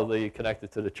aren't validly connected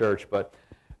to the church, but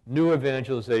new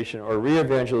evangelization or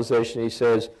re-evangelization, he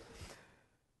says,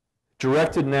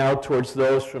 directed now towards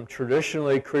those from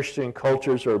traditionally Christian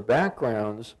cultures or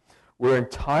backgrounds where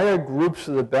entire groups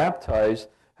of the baptized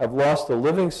have lost a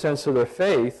living sense of their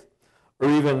faith or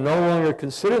even no longer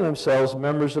consider themselves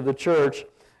members of the church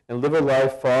and live a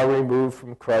life far removed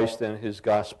from Christ and his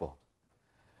gospel.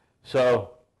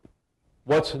 So,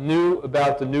 what's new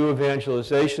about the new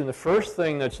evangelization? The first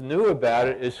thing that's new about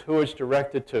it is who it's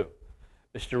directed to.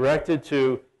 It's directed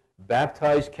to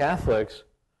baptized Catholics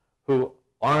who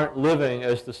aren't living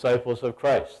as disciples of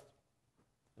Christ.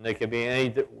 And they can be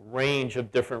any range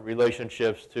of different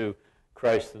relationships to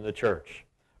Christ and the church,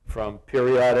 from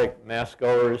periodic mass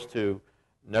goers to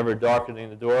never darkening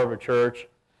the door of a church,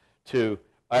 to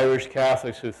Irish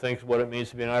Catholics who think what it means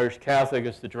to be an Irish Catholic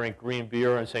is to drink green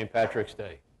beer on St. Patrick's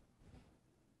Day.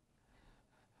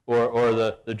 Or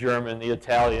the German, the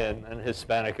Italian, and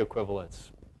Hispanic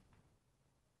equivalents.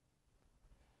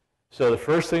 So the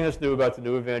first thing that's new about the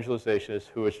new evangelization is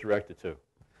who it's directed to.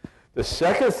 The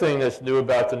second thing that's new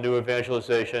about the new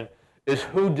evangelization is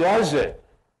who does it.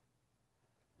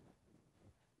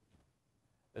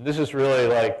 And this is really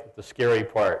like the scary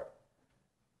part.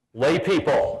 Lay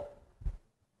people.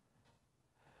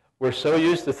 We're so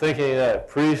used to thinking that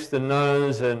priests and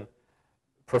nuns and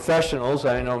professionals,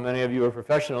 I know many of you are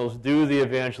professionals, do the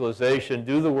evangelization,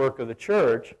 do the work of the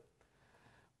church.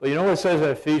 But you know what it says in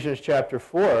Ephesians chapter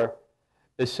 4?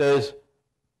 It says,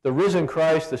 the risen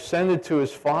Christ ascended to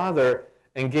his Father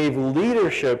and gave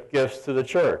leadership gifts to the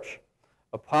church.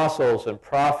 Apostles and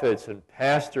prophets and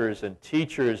pastors and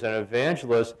teachers and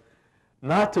evangelists,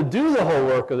 not to do the whole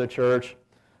work of the church,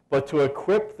 but to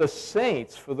equip the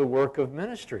saints for the work of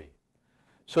ministry.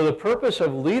 So the purpose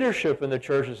of leadership in the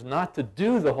church is not to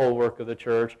do the whole work of the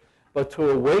church, but to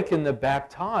awaken the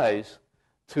baptized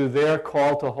to their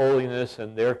call to holiness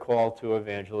and their call to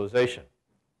evangelization.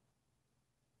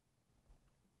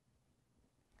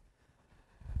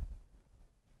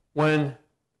 When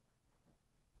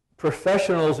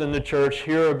professionals in the church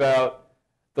hear about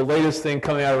the latest thing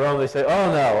coming out of Rome, they say,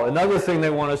 oh no, another thing they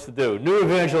want us to do, new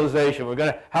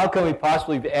evangelization. How can we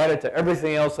possibly add it to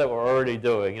everything else that we're already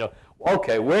doing?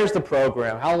 Okay, where's the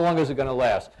program? How long is it going to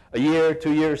last? A year,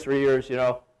 2 years, 3 years,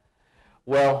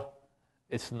 Well,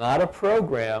 it's not a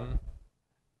program.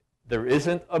 There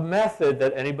isn't a method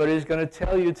that anybody's going to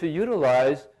tell you to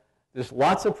utilize. There's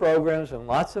lots of programs and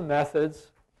lots of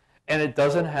methods, and it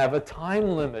doesn't have a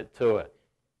time limit to it.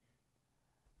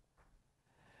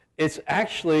 It's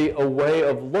actually a way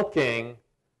of looking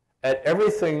at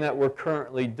everything that we're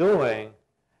currently doing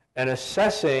and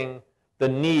assessing the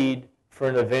need for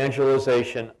an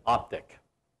evangelization optic.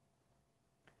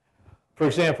 For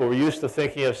example, we're used to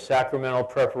thinking of sacramental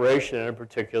preparation in a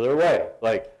particular way.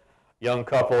 Like a young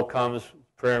couple comes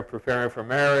preparing for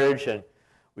marriage, and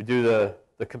we do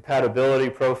the compatibility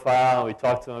profile, and we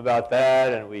talk to them about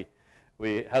that, and we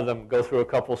have them go through a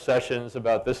couple sessions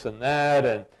about this and that,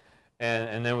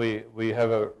 and then we have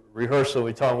a rehearsal.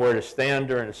 We tell them where to stand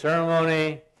during the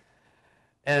ceremony.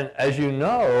 And as you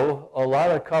know, a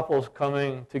lot of couples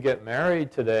coming to get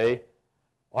married today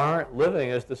aren't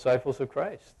living as disciples of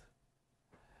Christ,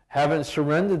 haven't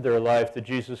surrendered their life to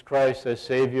Jesus Christ as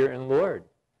Savior and Lord,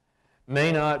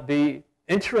 may not be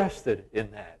interested in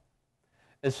that.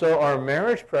 And so our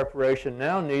marriage preparation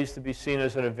now needs to be seen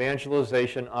as an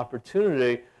evangelization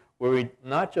opportunity where we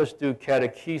not just do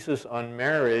catechesis on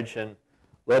marriage and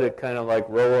let it kind of like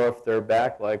roll off their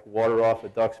back like water off a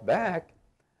duck's back,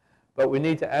 but we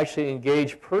need to actually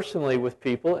engage personally with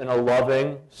people in a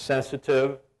loving,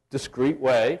 sensitive, discreet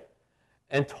way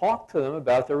and talk to them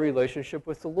about their relationship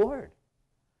with the Lord.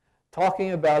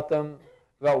 Talking about them,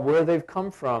 about where they've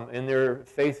come from in their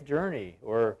faith journey,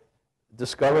 or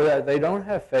discover that they don't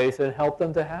have faith and help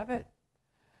them to have it.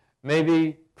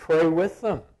 Maybe pray with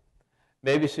them.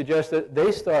 Maybe suggest that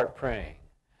they start praying.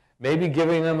 Maybe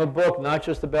giving them a book not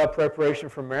just about preparation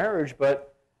for marriage,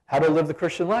 but how to live the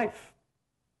Christian life.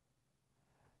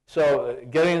 So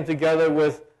getting together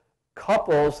with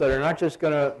couples that are not just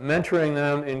going to mentoring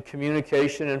them in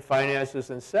communication and finances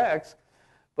and sex,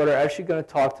 but are actually going to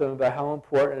talk to them about how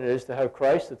important it is to have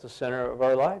Christ at the center of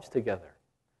our lives together.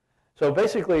 So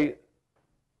basically,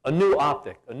 a new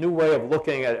optic, a new way of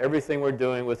looking at everything we're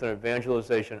doing with an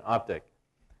evangelization optic.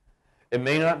 It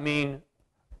may not mean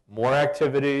more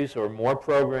activities or more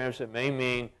programs. It may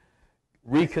mean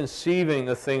reconceiving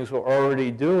the things we're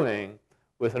already doing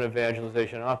with an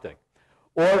evangelization optic.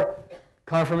 Or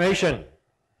confirmation.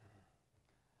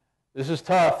 This is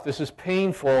tough. This is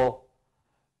painful.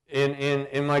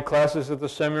 In my classes at the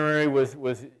seminary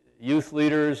with youth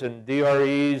leaders and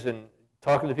DREs and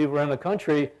talking to people around the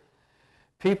country,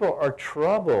 people are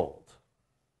troubled,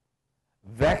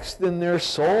 vexed in their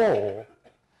soul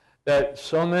that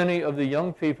so many of the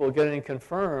young people getting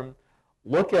confirmed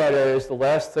look at it as the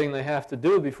last thing they have to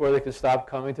do before they can stop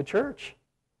coming to church.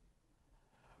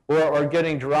 Or are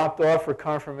getting dropped off for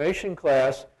confirmation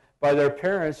class by their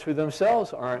parents who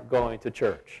themselves aren't going to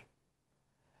church.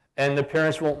 And the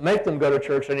parents won't make them go to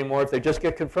church anymore if they just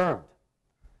get confirmed.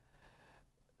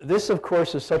 This, of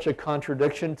course, is such a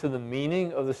contradiction to the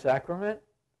meaning of the sacrament.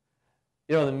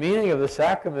 You know, the meaning of the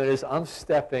sacrament is I'm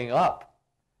stepping up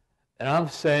and I'm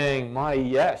saying my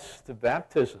yes to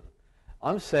baptism.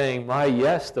 I'm saying my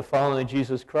yes to following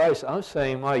Jesus Christ. I'm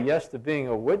saying my yes to being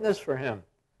a witness for Him.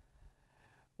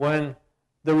 When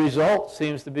the result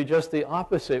seems to be just the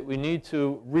opposite, we need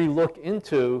to re-look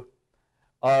into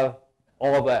all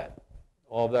of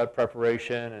that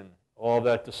preparation and all of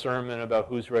that discernment about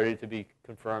who's ready to be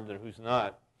confirmed and who's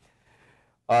not.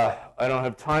 I don't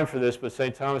have time for this, but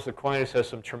St. Thomas Aquinas has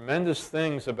some tremendous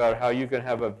things about how you can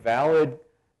have a valid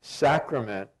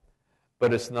sacrament,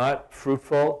 but it's not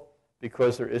fruitful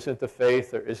because there isn't the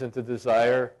faith, there isn't the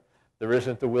desire, there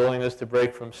isn't the willingness to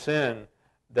break from sin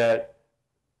that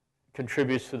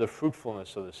contributes to the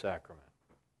fruitfulness of the sacrament.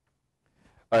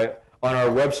 On our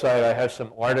website, I have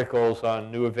some articles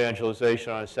on new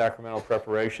evangelization, on sacramental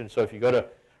preparation. So if you go to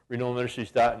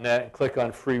renewalministries.net and click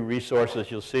on free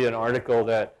resources, you'll see an article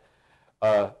that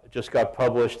just got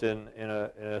published in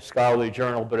a scholarly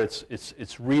journal, but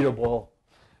it's readable,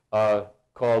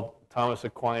 called Thomas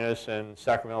Aquinas and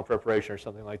Sacramental Preparation or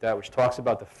something like that, which talks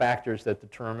about the factors that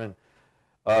determine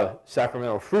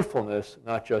sacramental fruitfulness,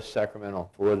 not just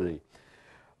sacramental validity.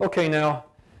 Okay, now,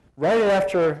 right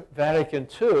after Vatican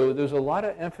II, there's a lot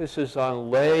of emphasis on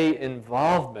lay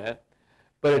involvement,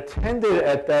 but it tended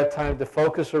at that time to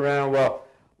focus around, well,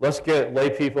 let's get lay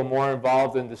people more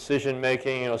involved in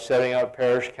decision-making, setting up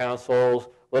parish councils.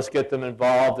 Let's get them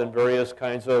involved in various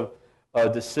kinds of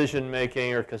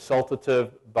decision-making or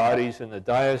consultative bodies in the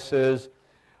diocese.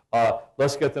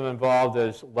 Let's get them involved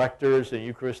as lectors and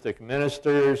Eucharistic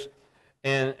ministers.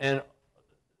 And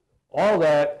all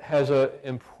that has an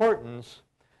importance.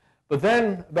 But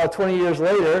then, about 20 years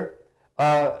later,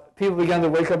 people began to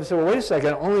wake up and say, well, wait a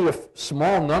second, only a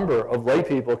small number of lay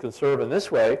people can serve in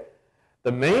this way.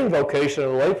 The main vocation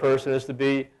of the layperson is to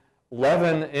be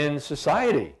leaven in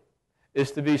society,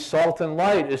 is to be salt and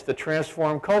light, is to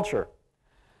transform culture.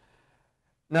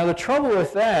 Now, the trouble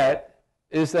with that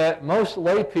is that most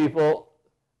lay people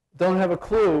don't have a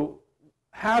clue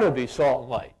how to be salt and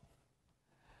light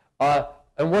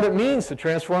and what it means to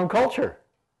transform culture.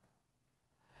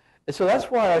 And so that's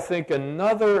why I think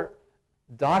another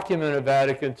document of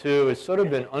Vatican II has sort of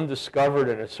been undiscovered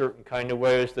in a certain kind of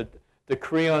way, is the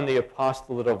Decree on the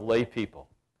Apostolate of Lay People.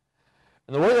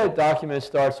 And the way that document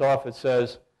starts off, it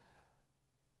says,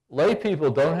 lay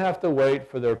people don't have to wait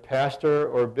for their pastor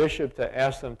or bishop to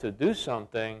ask them to do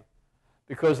something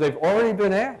because they've already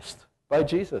been asked by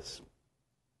Jesus.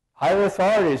 Higher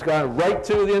authority has gone right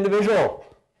to the individual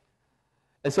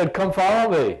and said, come follow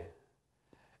me.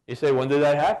 You say, when did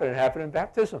that happen? It happened in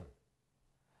baptism.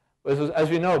 As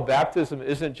we know, baptism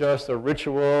isn't just a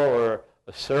ritual or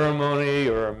a ceremony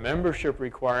or a membership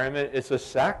requirement. It's a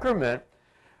sacrament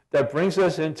that brings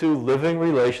us into living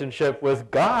relationship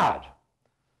with God.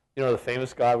 You know, the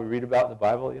famous God we read about in the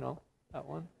Bible, that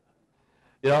one?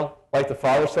 Like the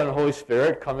Father, Son, and Holy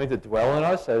Spirit coming to dwell in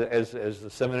us, as the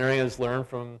seminarians learned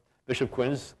from Bishop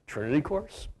Quinn's Trinity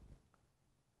course.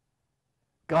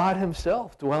 God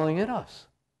Himself dwelling in us.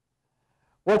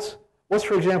 What's,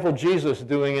 for example, Jesus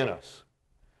doing in us?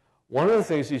 One of the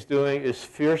things He's doing is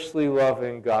fiercely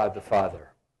loving God the Father.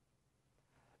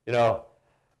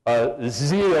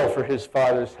 Zeal for His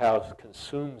Father's house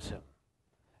consumes Him.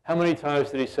 How many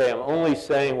times did He say, I'm only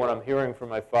saying what I'm hearing from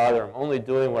my Father. I'm only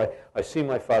doing what I see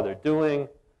my Father doing.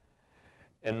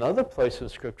 In another place in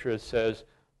Scripture it says,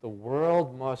 the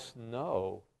world must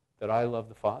know that I love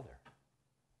the Father.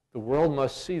 The world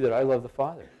must see that I love the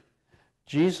Father.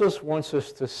 Jesus wants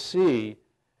us to see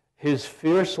his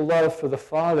fierce love for the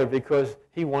Father because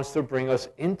he wants to bring us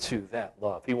into that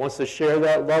love. He wants to share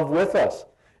that love with us.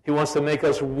 He wants to make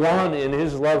us one in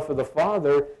his love for the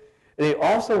Father, and he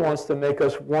also wants to make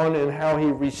us one in how he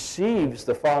receives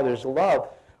the Father's love,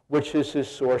 which is his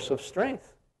source of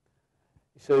strength.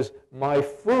 He says, my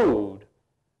food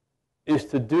is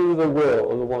to do the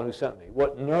will of the one who sent me.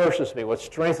 What nourishes me, what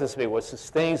strengthens me, what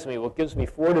sustains me, what gives me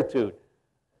fortitude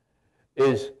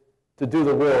is to do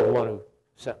the will of the one who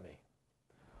sent me.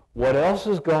 What else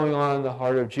is going on in the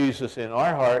heart of Jesus in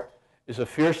our heart is a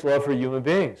fierce love for human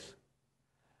beings.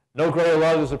 No greater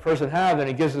love does a person have than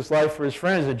he gives his life for his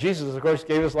friends. And Jesus, of course,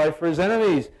 gave his life for his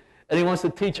enemies. And he wants to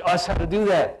teach us how to do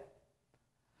that.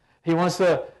 He wants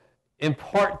to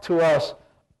impart to us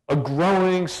a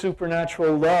growing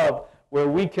supernatural love where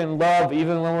we can love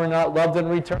even when we're not loved in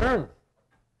return.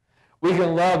 We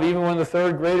can love even when the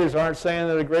third graders aren't saying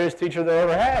they're the greatest teacher they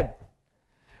ever had.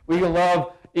 We can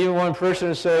love even one person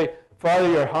and say, Father,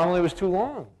 your homily was too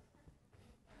long.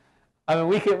 I mean,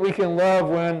 we can love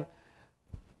when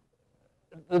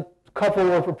the couple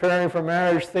who are preparing for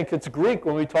marriage think it's Greek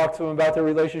when we talk to them about their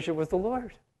relationship with the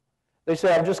Lord. They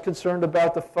say, I'm just concerned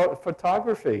about the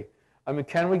photography. I mean,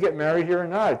 can we get married here or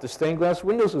not? The stained glass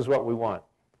windows is what we want.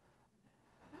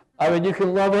 I mean, you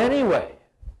can love anyway.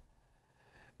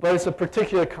 But it's a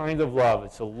particular kind of love.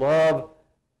 It's a love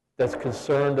that's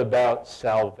concerned about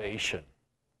salvation.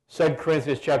 2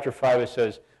 Corinthians chapter 5, it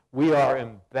says, we are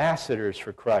ambassadors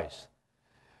for Christ.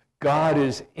 God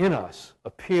is in us,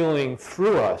 appealing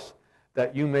through us,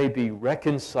 that you may be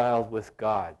reconciled with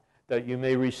God, that you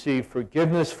may receive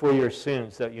forgiveness for your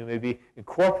sins, that you may be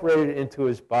incorporated into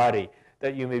his body,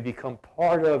 that you may become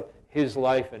part of his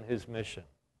life and his mission.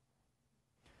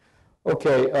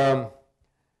 Okay,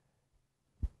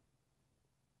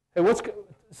 hey,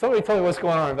 somebody tell me what's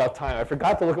going on about time. I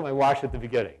forgot to look at my watch at the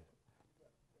beginning.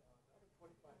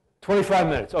 25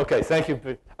 minutes. Okay, thank you.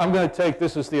 I'm going to take,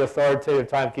 this is the authoritative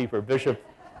timekeeper, Bishop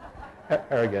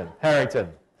Harrington.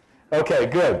 Okay,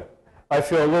 good. I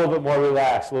feel a little bit more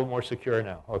relaxed, a little more secure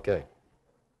now. Okay.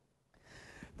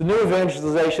 The new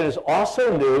evangelization is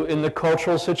also new in the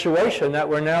cultural situation that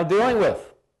we're now dealing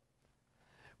with.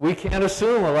 We can't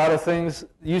assume a lot of things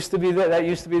that used to be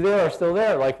there are still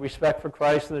there, like respect for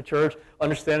Christ and the church,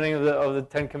 understanding of the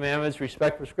Ten Commandments,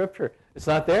 respect for Scripture. It's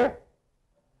not there.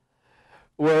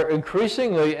 We're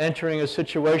increasingly entering a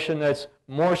situation that's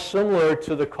more similar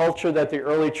to the culture that the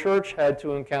early church had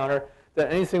to encounter than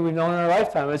anything we've known in our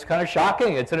lifetime. It's kind of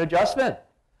shocking. It's an adjustment.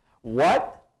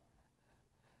 What?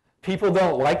 People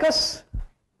don't like us?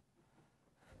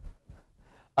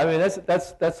 I mean,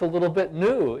 that's a little bit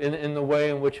new in the way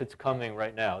in which it's coming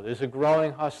right now. There's a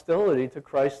growing hostility to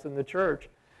Christ and the church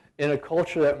in a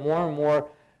culture that more and more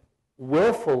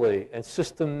willfully and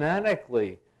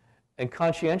systematically and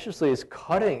conscientiously is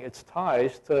cutting its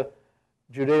ties to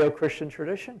Judeo-Christian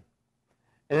tradition.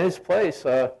 In its place,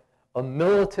 a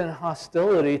militant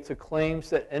hostility to claims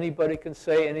that anybody can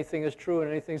say anything is true and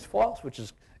anything is false, which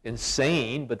is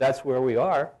insane, but that's where we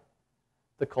are.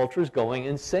 The culture is going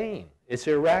insane. It's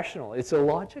irrational. It's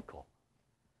illogical.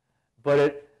 But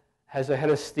it has a head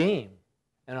of steam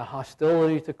and a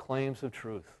hostility to claims of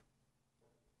truth.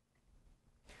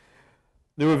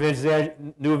 New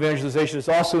evangelization is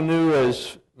also new,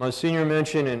 as Monsignor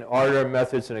mentioned, in art,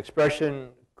 methods, and expression,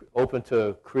 open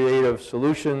to creative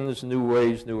solutions, new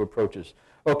ways, new approaches.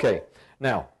 Okay,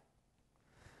 now,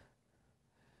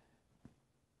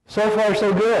 so far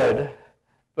so good,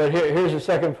 but here's the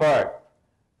second part.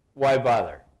 Why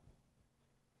bother?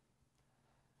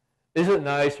 Is it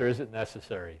nice or is it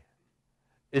necessary?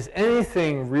 Is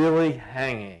anything really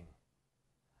hanging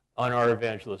on our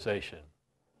evangelization?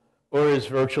 Or is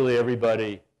virtually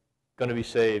everybody going to be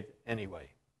saved anyway?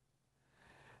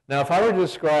 Now, if I were to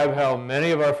describe how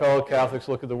many of our fellow Catholics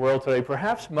look at the world today,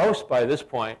 perhaps most by this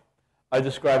point, I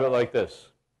describe it like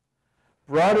this.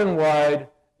 Broad and wide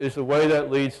is the way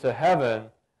that leads to heaven,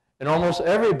 and almost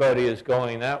everybody is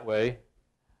going that way.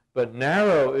 But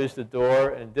narrow is the door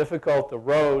and difficult the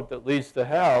road that leads to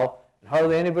hell, and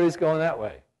hardly anybody's going that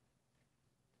way.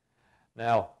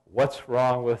 Now, what's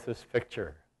wrong with this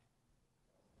picture?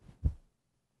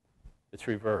 It's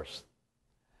reversed.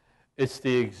 It's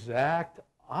the exact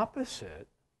opposite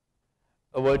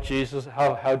of what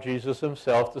how Jesus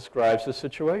himself describes the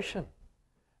situation.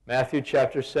 Matthew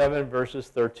chapter 7, verses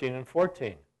 13 and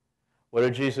 14. What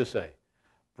did Jesus say?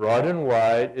 Broad and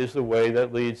wide is the way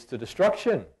that leads to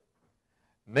destruction.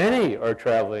 Many are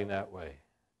traveling that way.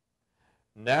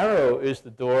 Narrow is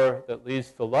the door that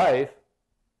leads to life,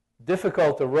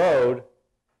 difficult the road,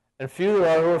 and few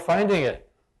there are who are finding it.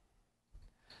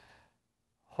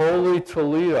 Holy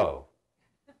Toledo,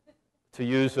 to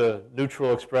use a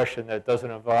neutral expression that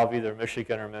doesn't involve either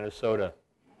Michigan or Minnesota.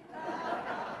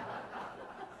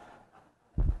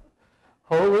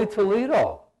 Holy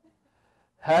Toledo.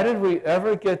 How did we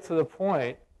ever get to the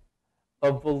point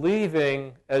of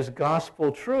believing as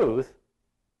gospel truth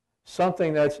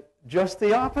something that's just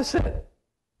the opposite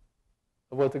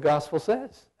of what the gospel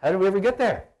says? How did we ever get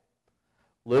there?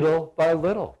 Little by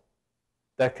little.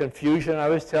 That confusion I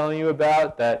was telling you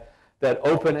about, that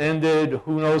open-ended,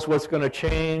 who knows what's going to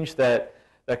change, that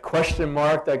question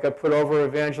mark that got put over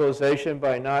evangelization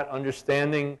by not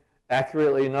understanding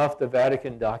accurately enough the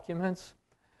Vatican documents.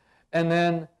 And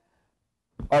then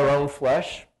our own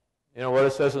flesh. You know, what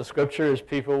it says in Scripture is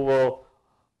people will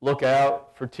look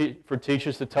out for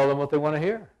teachers to tell them what they want to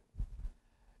hear.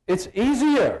 It's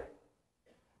easier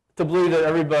to believe that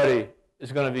everybody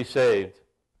is going to be saved.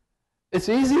 It's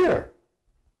easier.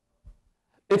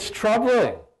 It's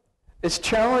troubling. It's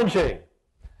challenging.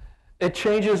 It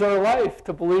changes our life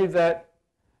to believe that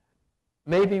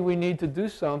maybe we need to do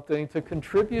something to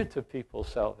contribute to people's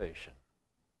salvation.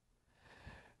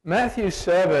 Matthew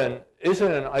 7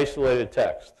 isn't an isolated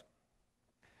text.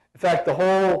 In fact, the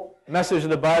whole message of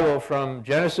the Bible from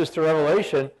Genesis to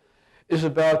Revelation is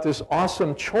about this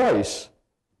awesome choice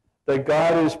that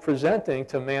God is presenting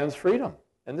to man's freedom.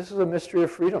 And this is a mystery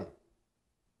of freedom.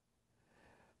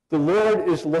 The Lord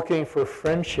is looking for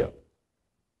friendship.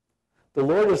 The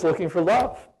Lord is looking for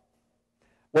love.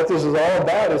 What this is all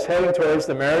about is heading towards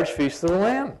the marriage feast of the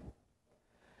Lamb.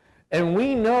 And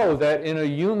we know that in a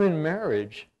human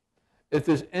marriage, if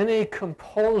there's any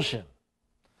compulsion,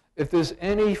 if there's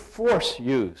any force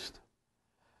used,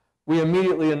 we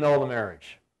immediately annul the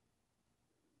marriage.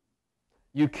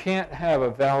 You can't have a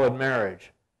valid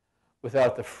marriage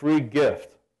without the free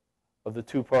gift of the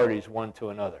two parties one to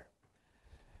another.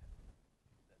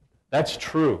 That's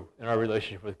true in our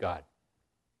relationship with God.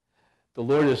 The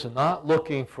Lord is not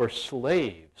looking for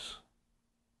slaves.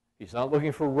 He's not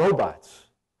looking for robots.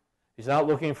 He's not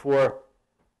looking for...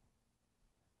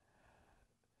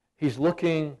 He's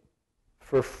looking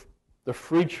for the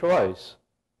free choice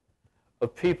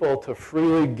of people to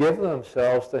freely give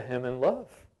themselves to Him in love.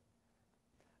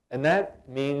 And that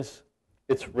means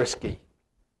it's risky.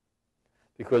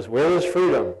 Because where there's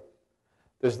freedom,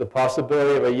 there's the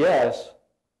possibility of a yes,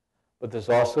 but there's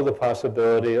also the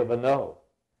possibility of a no.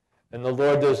 And the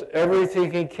Lord does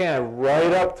everything He can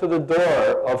right up to the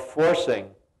door of forcing,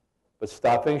 but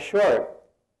stopping short,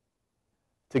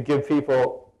 to give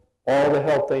people all the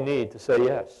help they need to say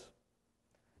yes.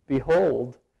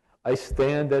 Behold, I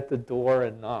stand at the door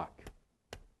and knock.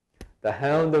 The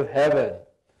hound of heaven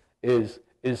is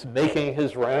making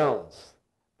his rounds.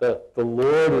 The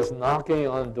Lord is knocking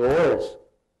on doors.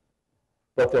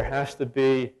 But there has to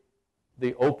be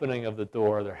the opening of the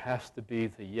door. There has to be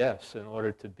the yes in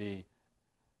order to be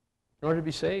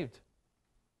saved.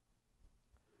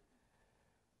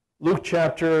 Luke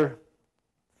chapter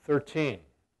 13.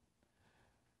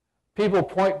 People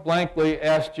point blankly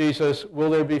ask Jesus, will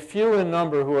there be few in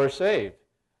number who are saved?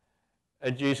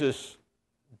 And Jesus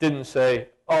didn't say,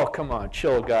 oh, come on,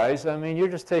 chill, guys. I mean, you're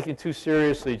just taking too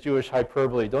seriously Jewish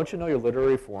hyperbole. Don't you know your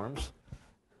literary forms?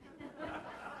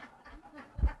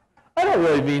 I don't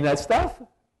really mean that stuff.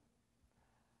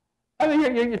 I mean,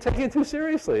 you're taking it too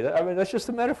seriously. I mean, that's just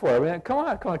a metaphor. I mean, come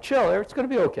on, chill. It's going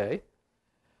to be okay.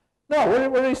 No,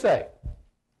 what did He say?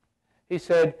 He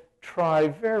said, try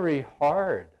very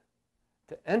hard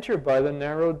to enter by the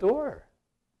narrow door.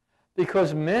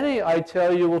 Because many, I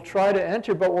tell you, will try to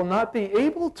enter but will not be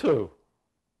able to.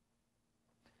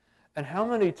 And how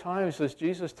many times does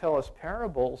Jesus tell us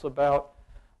parables about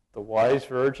the wise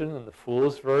virgin and the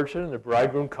foolish virgin and the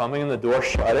bridegroom coming and the door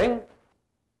shutting?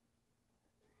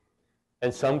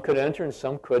 And some could enter and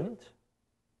some couldn't.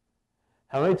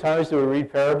 How many times do we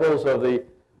read parables of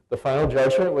the final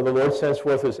judgment where the Lord sends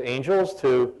forth His angels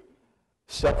to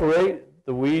separate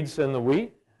the weeds and the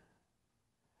wheat?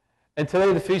 And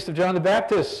today, the Feast of John the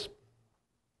Baptist.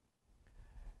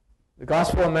 The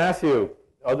Gospel of Matthew,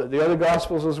 the other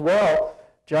Gospels as well,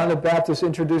 John the Baptist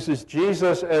introduces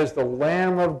Jesus as the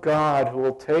Lamb of God who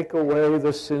will take away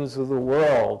the sins of the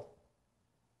world,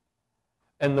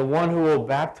 and the one who will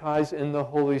baptize in the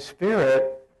Holy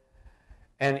Spirit.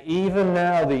 And even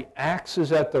now, the axe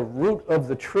is at the root of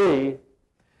the tree,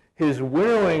 His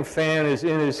winnowing fan is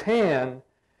in His hand,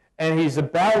 and He's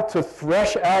about to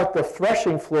thresh out the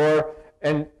threshing floor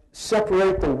and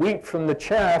separate the wheat from the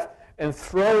chaff and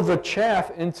throw the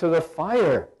chaff into the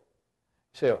fire.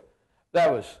 You say,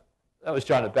 that was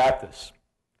John the Baptist.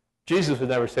 Jesus would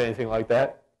never say anything like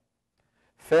that.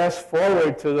 Fast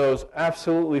forward to those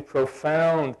absolutely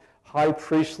profound, high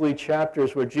priestly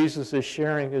chapters where Jesus is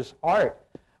sharing his heart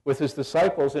with his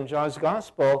disciples in John's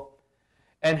Gospel,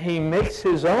 and he makes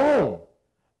his own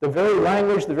the very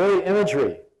language, the very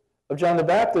imagery of John the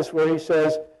Baptist, where he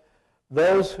says,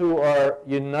 those who are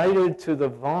united to the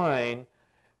vine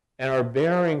and are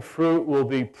bearing fruit will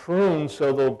be pruned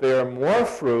so they'll bear more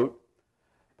fruit,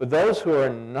 but those who are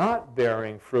not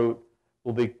bearing fruit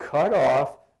will be cut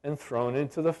off and thrown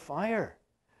into the fire.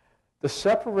 The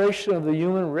separation of the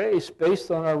human race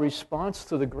based on our response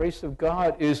to the grace of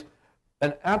God is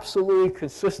an absolutely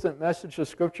consistent message of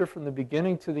Scripture from the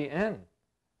beginning to the end.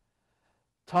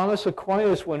 Thomas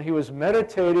Aquinas, when he was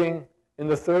meditating in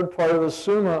the third part of the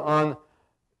Summa on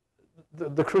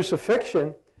the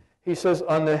crucifixion, he says,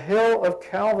 on the hill of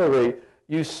Calvary,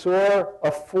 you saw a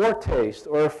foretaste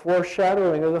or a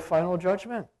foreshadowing of the final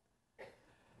judgment.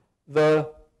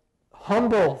 The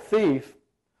humble thief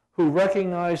who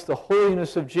recognized the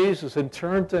holiness of Jesus and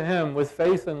turned to him with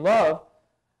faith and love,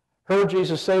 heard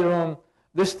Jesus say to him,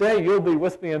 this day you'll be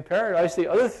with me in paradise. The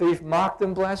other thief mocked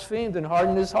and blasphemed and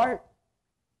hardened his heart.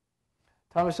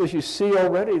 Thomas says, you see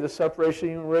already the separation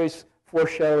of the human race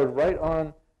foreshadowed right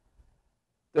on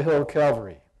the hill of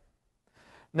Calvary.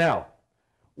 Now,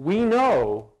 we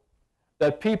know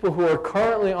that people who are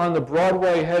currently on the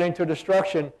Broadway heading to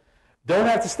destruction don't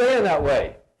have to stay in that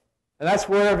way. And that's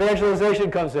where evangelization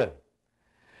comes in.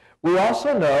 We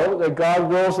also know that God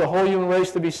wills the whole human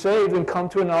race to be saved and come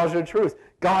to a knowledge of the truth.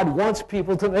 God wants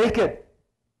people to make it.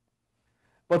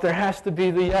 But there has to be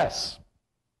the yes.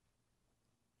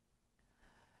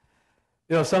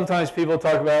 You know, sometimes people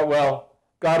talk about, well,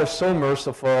 God is so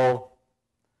merciful,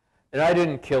 and I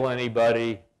didn't kill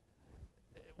anybody.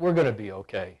 We're going to be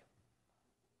okay.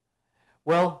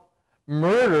 Well,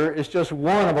 murder is just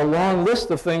one of a long list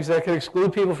of things that can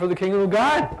exclude people from the kingdom of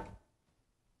God.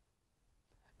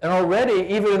 And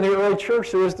already, even in the early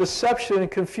church, there was deception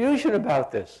and confusion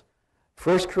about this.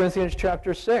 1 Corinthians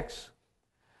chapter 6.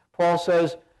 Paul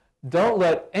says, don't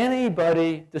let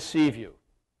anybody deceive you.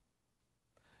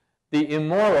 The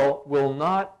immoral will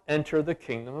not enter the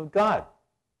kingdom of God.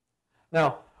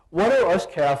 Now, what do us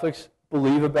Catholics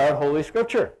believe about Holy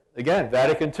Scripture? Again,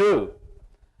 Vatican II.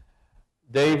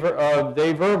 De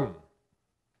Verbum.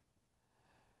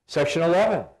 Section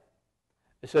 11.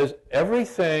 It says,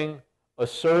 everything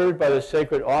asserted by the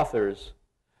sacred authors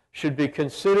should be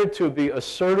considered to be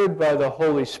asserted by the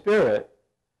Holy Spirit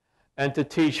and to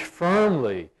teach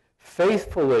firmly,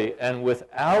 faithfully, and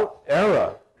without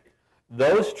error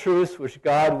those truths which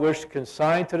God wished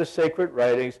consigned to the sacred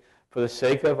writings for the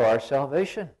sake of our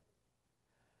salvation.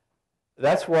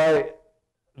 That's why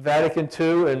Vatican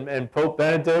II and Pope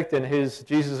Benedict and his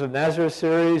Jesus of Nazareth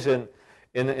series and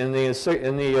in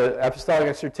the apostolic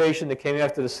exhortation that came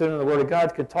after the Synod of the Word of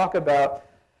God could talk about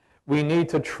we need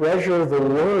to treasure the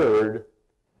Word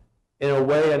in a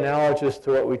way analogous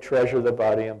to what we treasure the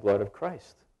body and blood of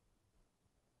Christ.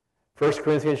 1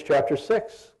 Corinthians chapter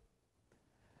 6.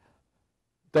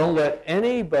 Don't let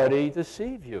anybody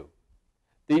deceive you.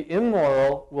 The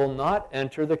immoral will not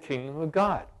enter the kingdom of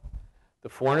God. The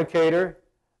fornicator,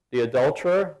 the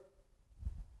adulterer,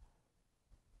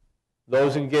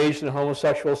 those engaged in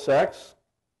homosexual sex,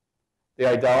 the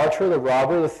idolater, the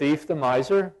robber, the thief, the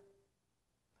miser,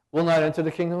 will not enter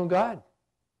the kingdom of God.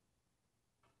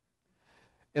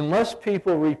 Unless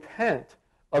people repent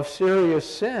of serious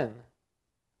sin,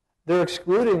 they're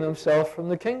excluding themselves from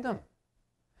the kingdom.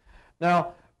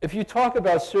 Now, if you talk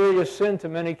about serious sin to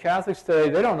many Catholics today,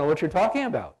 they don't know what you're talking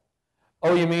about.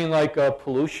 Oh, you mean like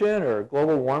pollution or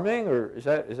global warming, or is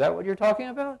that what you're talking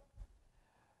about?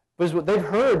 Because they've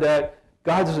heard that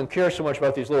God doesn't care so much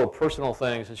about these little personal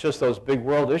things. It's just those big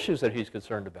world issues that he's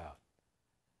concerned about.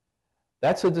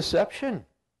 That's a deception.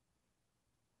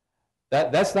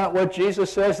 That's not what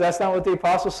Jesus says. That's not what the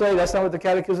apostles say. That's not what the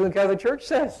Catechism of the Catholic Church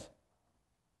says.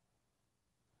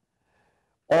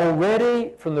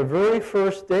 Already from the very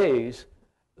first days,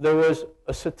 there was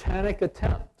a satanic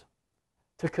attempt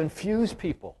to confuse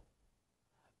people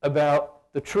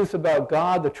about the truth about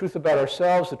God, the truth about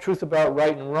ourselves, the truth about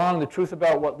right and wrong, the truth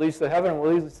about what leads to heaven and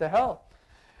what leads to hell.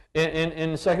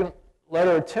 In the second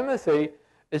letter of Timothy,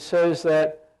 it says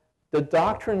that the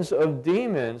doctrines of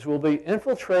demons will be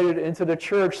infiltrated into the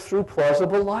church through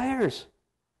plausible liars.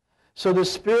 So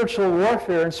there's spiritual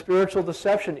warfare and spiritual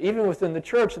deception even within the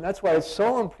church, and that's why it's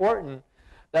so important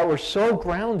that we're so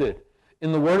grounded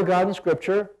in the Word of God and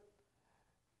Scripture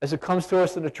as it comes to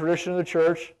us in the tradition of the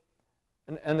church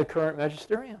and the current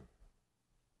magisterium.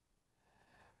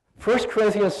 1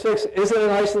 Corinthians 6 isn't an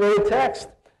isolated text.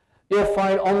 You'll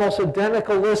find almost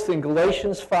identical lists in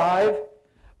Galatians 5,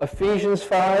 Ephesians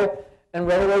 5, and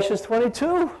Revelation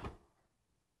 22.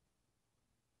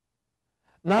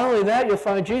 Not only that, you'll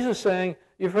find Jesus saying,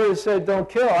 you've heard it said, don't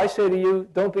kill. I say to you,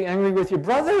 don't be angry with your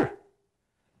brother.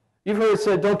 You've heard it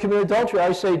said, don't commit adultery.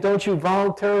 I say, don't you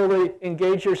voluntarily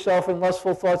engage yourself in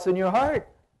lustful thoughts in your heart.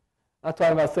 I'm not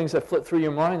talking about things that flit through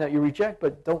your mind that you reject,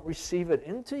 but don't receive it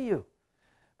into you.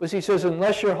 But he says,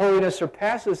 unless your holiness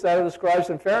surpasses that of the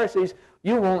scribes and Pharisees,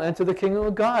 you won't enter the kingdom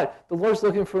of God. The Lord's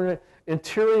looking for an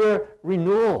interior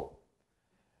renewal.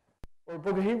 Or the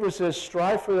book of Hebrews says,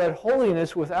 strive for that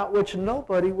holiness without which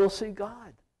nobody will see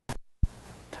God.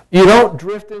 You don't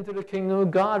drift into the kingdom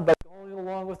of God by going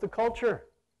along with the culture.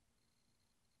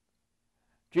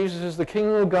 Jesus says the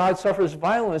kingdom of God suffers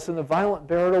violence, and the violent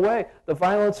bear it away. The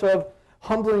violence of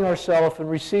humbling ourselves and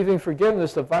receiving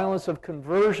forgiveness, the violence of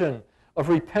conversion, of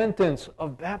repentance,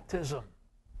 of baptism.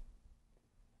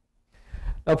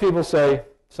 Now people say,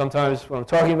 sometimes when I'm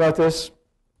talking about this,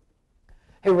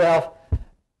 hey Ralph,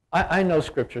 I know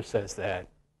Scripture says that.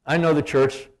 I know the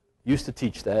church used to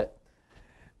teach that.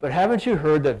 But haven't you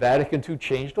heard that Vatican II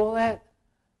changed all that?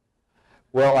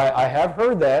 Well, I have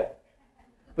heard that.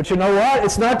 But you know what?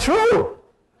 It's not true.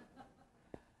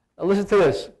 Now listen to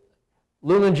this.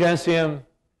 Lumen Gentium,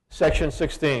 section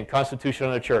 16, Constitution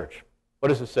of the Church. What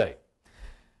does it say?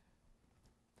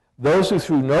 Those who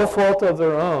through no fault of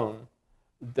their own,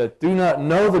 that do not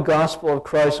know the gospel of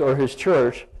Christ or his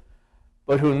church,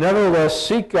 but who nevertheless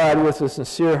seek God with a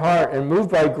sincere heart and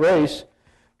moved by grace,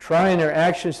 try in their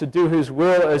actions to do his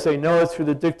will as they know it through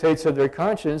the dictates of their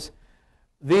conscience,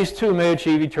 these too may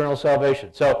achieve eternal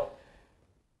salvation. So,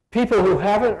 people who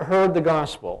haven't heard the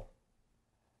gospel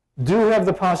do have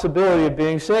the possibility of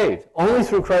being saved, only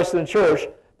through Christ and the church,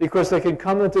 because they can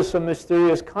come into some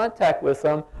mysterious contact with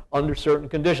them under certain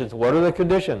conditions. What are the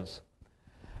conditions?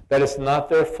 That it's not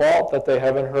their fault that they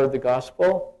haven't heard the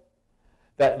gospel,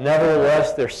 that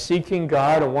nevertheless they're seeking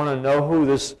God and want to know who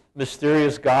this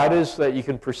mysterious God is that you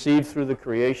can perceive through the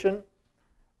creation,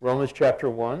 Romans chapter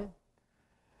 1.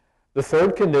 The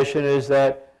third condition is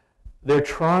that they're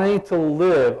trying to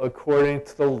live according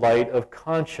to the light of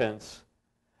conscience,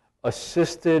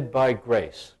 assisted by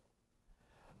grace.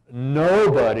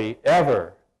 Nobody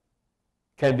ever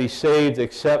can be saved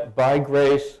except by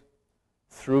grace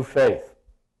through faith.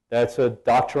 That's a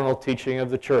doctrinal teaching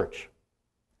of the church.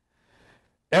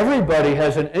 Everybody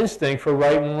has an instinct for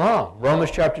right and wrong.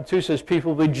 Romans chapter 2 says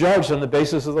people will be judged on the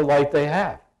basis of the light they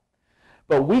have.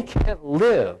 But we can't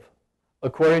live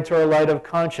according to our light of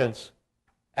conscience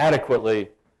adequately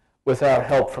without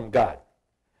help from God.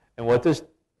 And what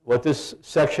this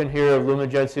section here of Lumen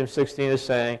Gentium 16 is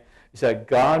saying is that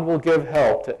God will give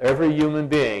help to every human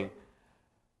being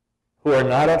who are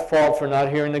not at fault for not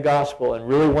hearing the gospel and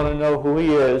really want to know who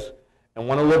he is and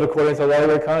want to live according to the light of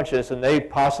their conscience, and they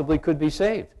possibly could be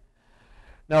saved.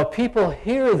 Now, people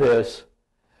hear this,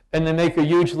 and they make a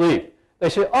huge leap. They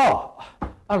say, oh,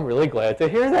 I'm really glad to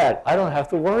hear that. I don't have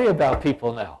to worry about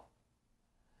people now.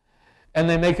 And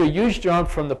they make a huge jump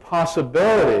from the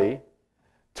possibility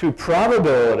to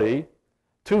probability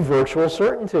to virtual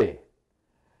certainty.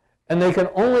 And they can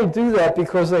only do that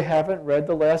because they haven't read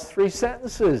the last 3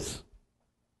 sentences.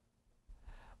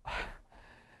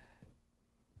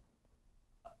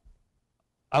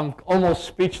 I'm almost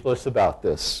speechless about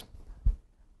this.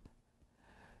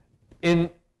 In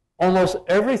almost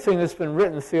everything that's been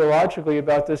written theologically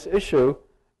about this issue,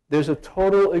 there's a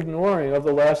total ignoring of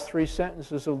the last 3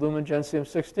 sentences of Lumen Gentium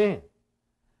 16.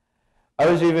 I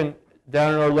was even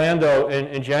down in Orlando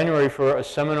in January for a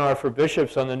seminar for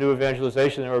bishops on the new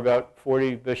evangelization. There were about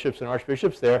 40 bishops and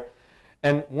archbishops there.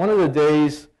 And one of the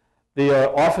days,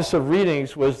 the Office of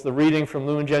Readings was the reading from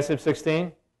Lumen Gentium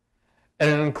 16. And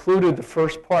it included the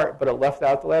first part, but it left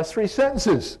out the last 3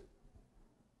 sentences.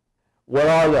 What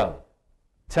are them?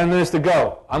 10 minutes to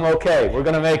go. I'm okay. We're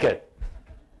going to make it.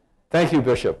 Thank you,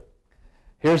 Bishop.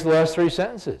 Here's the last 3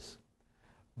 sentences.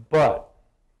 But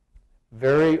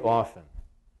very often,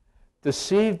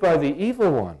 deceived by the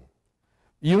evil one,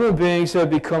 human beings have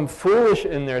become foolish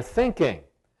in their thinking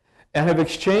and have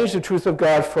exchanged the truth of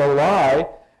God for a lie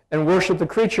and worship the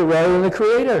creature rather than the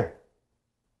Creator.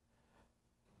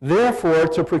 Therefore,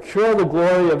 to procure the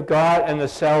glory of God and the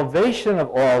salvation of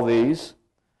all these,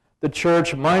 the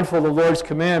church, mindful of the Lord's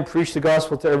command, preach the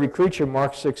gospel to every creature,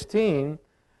 Mark 16,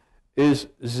 is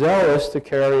zealous to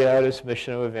carry out its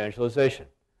mission of evangelization.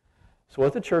 So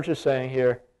what the church is saying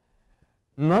here,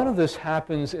 none of this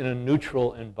happens in a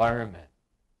neutral environment.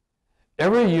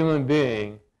 Every human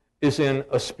being is in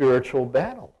a spiritual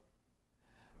battle.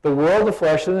 The world, the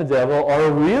flesh, and the devil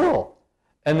are real,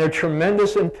 and they're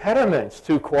tremendous impediments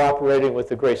to cooperating with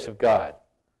the grace of God.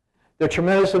 They're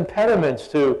tremendous impediments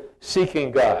to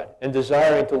seeking God and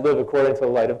desiring to live according to the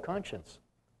light of conscience.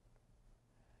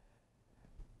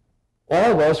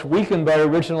 All of us, weakened by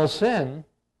original sin,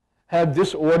 have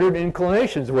disordered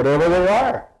inclinations, whatever they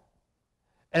are.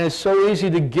 And it's so easy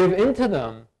to give into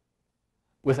them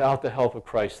without the help of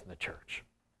Christ and the church.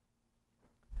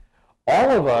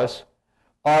 All of us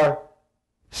are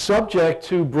subject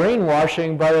to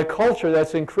brainwashing by a culture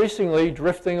that's increasingly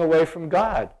drifting away from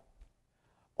God.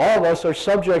 All of us are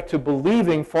subject to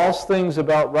believing false things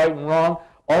about right and wrong.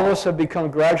 All of us have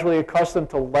become gradually accustomed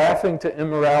to laughing at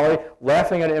immorality,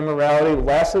 laughing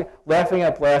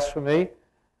at blasphemy,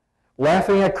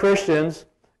 laughing at Christians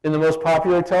in the most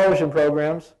popular television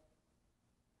programs,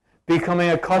 becoming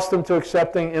accustomed to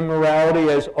accepting immorality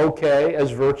as okay,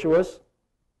 as virtuous.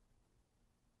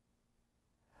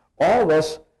 All of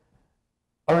us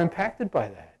are impacted by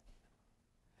that.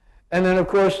 And then, of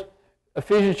course,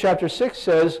 Ephesians chapter 6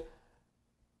 says,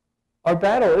 our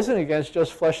battle isn't against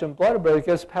just flesh and blood, but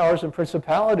against powers and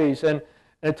principalities. And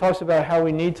it talks about how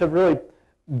we need to really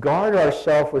guard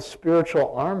ourselves with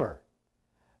spiritual armor.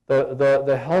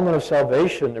 The helmet of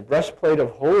salvation, the breastplate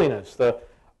of holiness,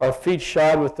 our feet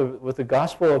shod with the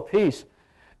gospel of peace.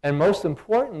 And most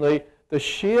importantly, the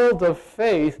shield of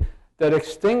faith that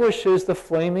extinguishes the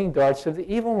flaming darts of the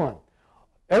evil one.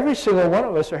 Every single one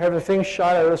of us are having things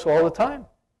shot at us all the time.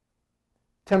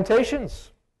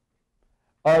 Temptations,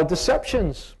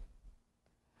 deceptions,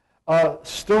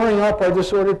 stirring up our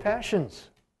disordered passions.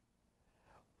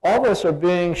 All of us are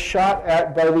being shot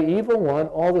at by the evil one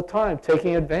all the time,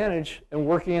 taking advantage and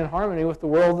working in harmony with the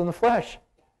world and the flesh.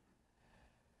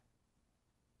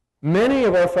 Many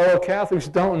of our fellow Catholics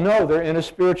don't know they're in a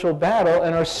spiritual battle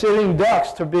and are sitting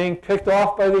ducks to being picked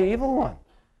off by the evil one.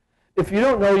 If you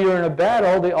don't know you're in a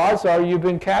battle, the odds are you've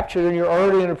been captured and you're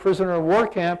already in a prisoner of war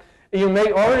camp, and you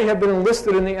may already have been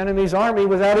enlisted in the enemy's army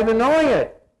without even knowing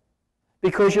it,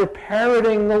 because you're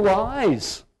parroting the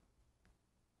lies.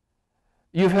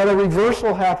 You've had a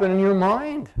reversal happen in your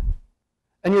mind,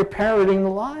 and you're parroting the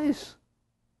lies.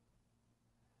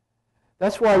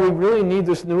 That's why we really need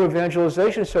this new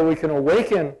evangelization, so we can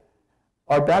awaken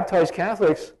our baptized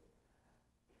Catholics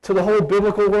to the whole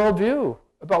biblical worldview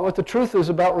about what the truth is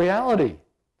about reality.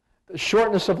 The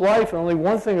shortness of life, and only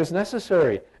one thing is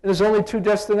necessary. And there's only two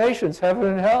destinations, heaven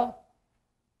and hell.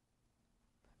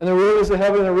 And there really is a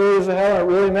heaven and there really is a hell,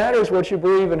 and it really matters what you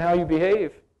believe and how you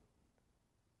behave.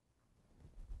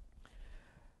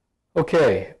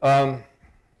 Okay,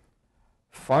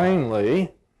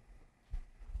 finally,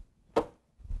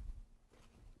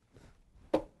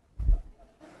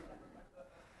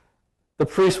 the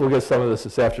priest will get some of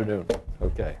this afternoon.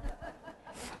 Okay.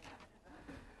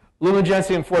 Lumen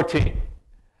Gentium 14.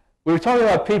 We were talking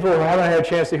about people who haven't had a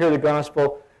chance to hear the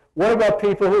gospel. What about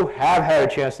people who have had a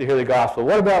chance to hear the gospel?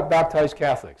 What about baptized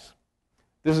Catholics?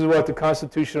 This is what the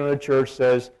Constitution of the Church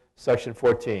says, section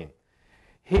 14.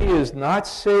 He is not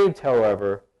saved,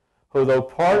 however, who, though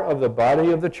part of the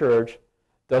body of the church,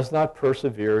 does not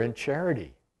persevere in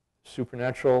charity,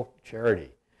 supernatural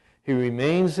charity. He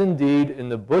remains indeed in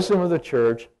the bosom of the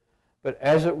church, but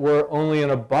as it were only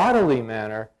in a bodily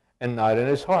manner and not in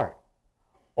his heart.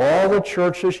 All the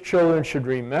church's children should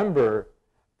remember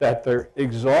that their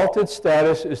exalted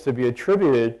status is to be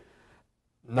attributed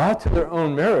not to their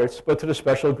own merits, but to the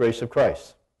special grace of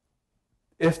Christ.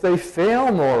 If they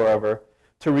fail, moreover,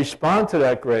 to respond to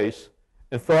that grace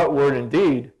in thought, word, and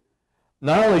deed,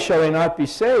 not only shall they not be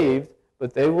saved,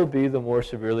 but they will be the more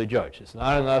severely judged. It's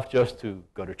not enough just to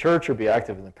go to church or be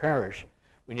active in the parish.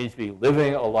 We need to be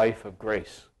living a life of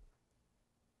grace.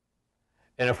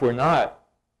 And if we're not,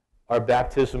 our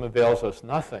baptism avails us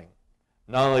nothing.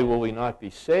 Not only will we not be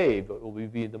saved, but will we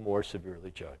be the more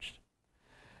severely judged.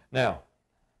 Now,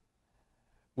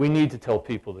 we need to tell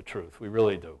people the truth. We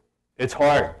really do. It's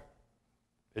hard.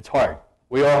 It's hard.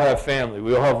 We all have family.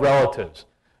 We all have relatives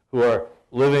who are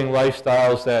living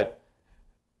lifestyles that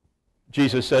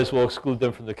Jesus says will exclude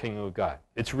them from the kingdom of God.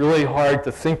 It's really hard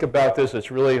to think about this. It's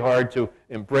really hard to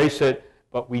embrace it,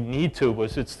 but we need to,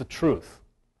 because it's the truth.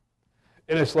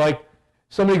 And it's like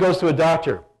somebody goes to a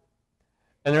doctor,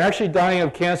 and they're actually dying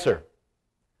of cancer.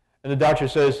 And the doctor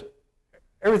says,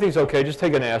 everything's okay, just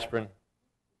take an aspirin.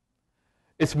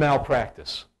 It's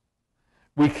malpractice.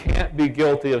 We can't be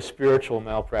guilty of spiritual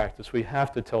malpractice. We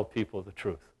have to tell people the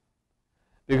truth.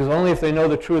 Because only if they know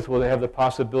the truth will they have the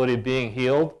possibility of being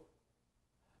healed,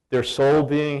 their soul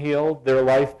being healed, their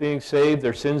life being saved,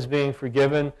 their sins being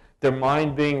forgiven, their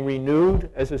mind being renewed,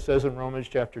 as it says in Romans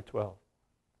chapter 12.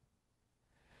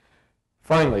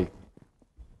 Finally,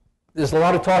 there's a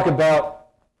lot of talk about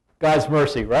God's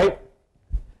mercy, right?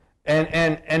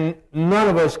 And none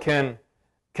of us can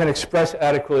express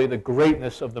adequately the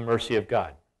greatness of the mercy of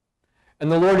God.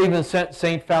 And the Lord even sent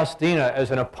St. Faustina as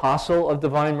an apostle of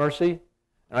divine mercy.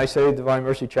 And I say divine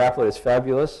mercy chaplet is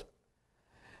fabulous.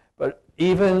 But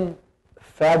even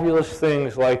fabulous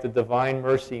things like the divine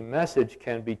mercy message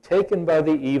can be taken by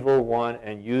the evil one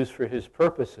and used for his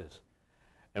purposes.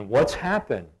 And what's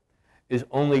happened is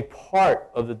only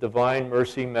part of the divine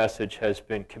mercy message has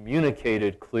been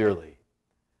communicated clearly.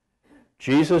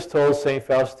 Jesus told St.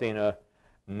 Faustina,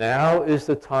 "Now is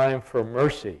the time for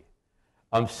mercy.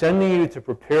 I'm sending you to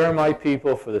prepare my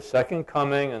people for the second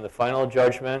coming and the final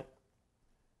judgment.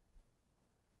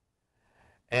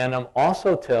 And I'm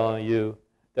also telling you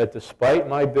that despite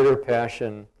my bitter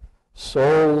passion,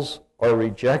 souls are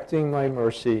rejecting my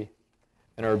mercy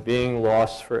and are being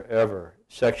lost forever."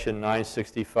 Section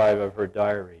 965 of her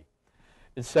diary.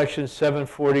 In section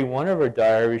 741 of her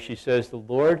diary, she says, "The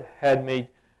Lord had me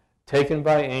taken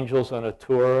by angels on a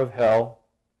tour of hell.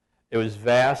 It was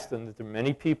vast and there were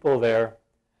many people there.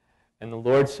 And the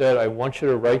Lord said, I want you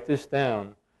to write this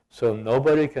down so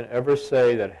nobody can ever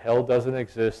say that hell doesn't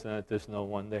exist and that there's no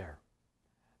one there."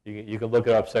 You can look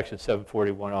it up, section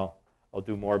 741. I'll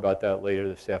do more about that later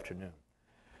this afternoon.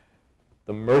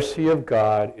 The mercy of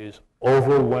God is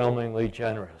overwhelmingly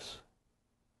generous,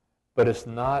 but it's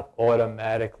not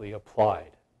automatically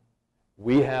applied.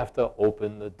 We have to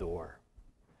open the door.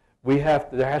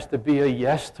 There has to be a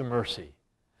yes to mercy.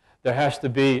 There has to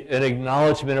be an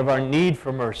acknowledgement of our need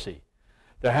for mercy.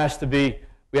 We have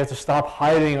to stop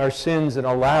hiding our sins and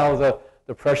allow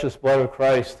the precious blood of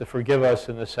Christ to forgive us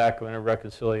in the sacrament of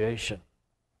reconciliation.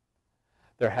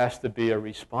 There has to be a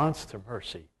response to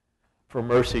mercy for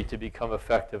mercy to become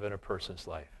effective in a person's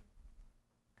life.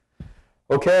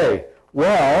 Okay,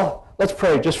 well, let's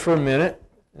pray just for a minute.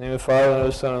 In the name of the Father, and of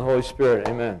the Son, and the Holy Spirit.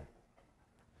 Amen.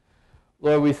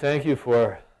 Lord, we thank you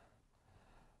for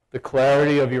the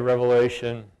clarity of your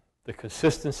revelation, the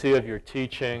consistency of your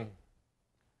teaching.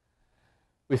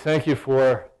 We thank you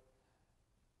for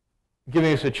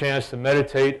giving us a chance to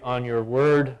meditate on your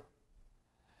word,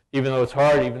 even though it's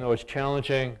hard, even though it's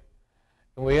challenging.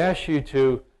 And we ask you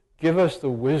to give us the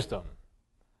wisdom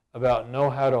about know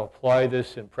how to apply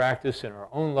this in practice in our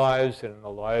own lives and in the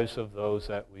lives of those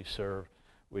that we serve.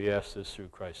 We ask this through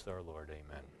Christ our Lord.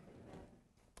 Amen.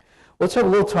 Let's have a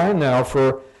little time now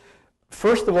for,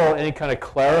 first of all, any kind of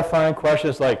clarifying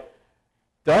questions like,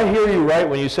 did I hear you right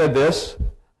when you said this?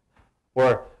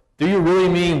 Or, do you really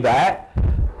mean that?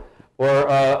 Or,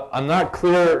 I'm not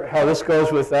clear how this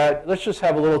goes with that. Let's just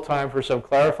have a little time for some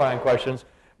clarifying questions.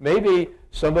 Maybe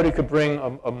somebody could bring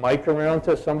a mic around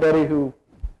to somebody who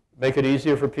make it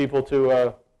easier for people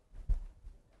to...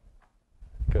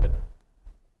 Good.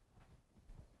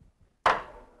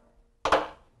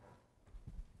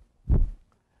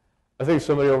 I think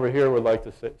somebody over here would like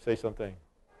to say something.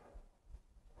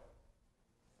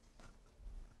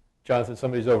 Jonathan,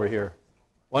 somebody's over here.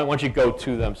 Why don't you go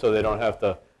to them so they don't have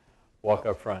to walk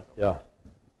up front? Yeah.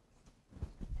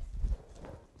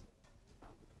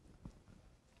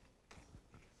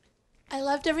 I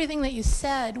loved everything that you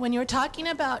said. When you were talking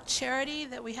about charity,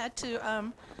 that we had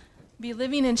to be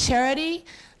living in charity,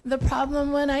 the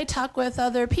problem when I talk with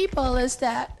other people is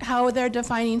that how they're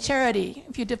defining charity.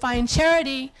 If you define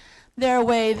charity their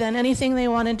way, then anything they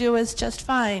want to do is just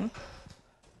fine.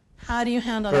 How do you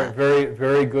handle that? Very,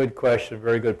 very good question,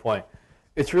 very good point.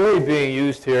 It's really being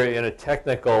used here in a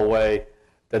technical way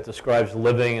that describes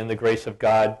living in the grace of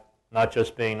God, not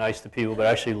just being nice to people, but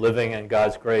actually living in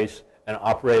God's grace and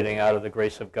operating out of the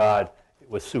grace of God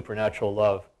with supernatural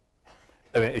love.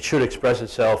 I mean, it should express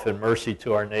itself in mercy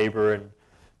to our neighbor and,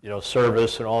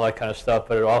 service and all that kind of stuff,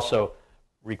 but it also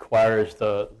requires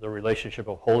the relationship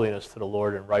of holiness to the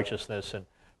Lord and righteousness and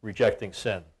rejecting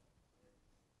sin.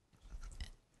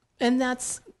 And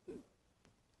that's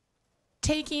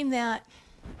taking that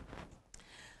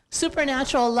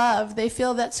supernatural love. They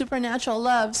feel that supernatural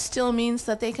love still means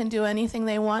that they can do anything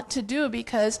they want to do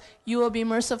because you will be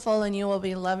merciful and you will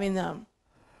be loving them.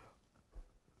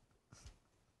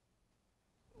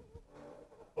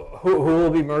 Who will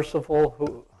be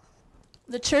merciful?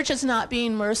 The church is not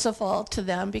being merciful to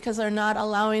them because they're not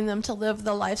allowing them to live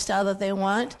the lifestyle that they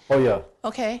want. Oh, yeah.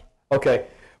 Okay. Okay.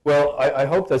 Well, I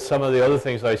hope that some of the other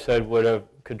things I said would have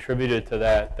contributed to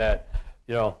that,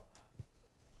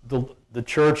 the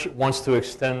church wants to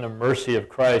extend the mercy of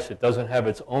Christ. It doesn't have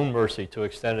its own mercy to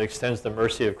extend. It extends the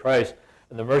mercy of Christ.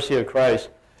 And the mercy of Christ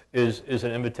is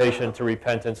an invitation to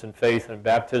repentance and faith and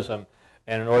baptism.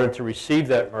 And in order to receive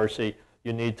that mercy,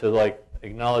 you need to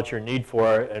acknowledge your need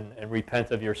for it and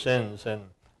repent of your sins and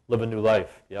live a new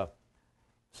life. Yeah.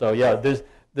 So yeah,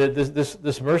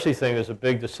 this mercy thing is a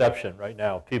big deception right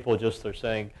now. People just are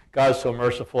saying, God's so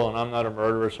merciful and I'm not a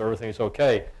murderer, so everything's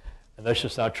okay. And that's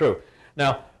just not true.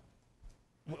 Now,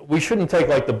 we shouldn't take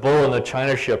like the bull in the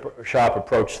china shop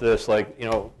approach to this, like,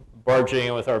 barging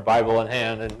in with our Bible in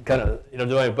hand and kind of,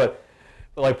 doing it. But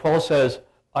like Paul says,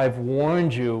 I've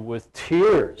warned you with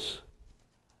tears.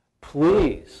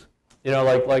 Please.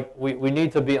 Like we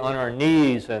need to be on our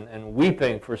knees and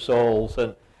weeping for souls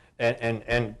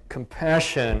and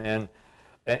compassion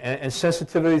and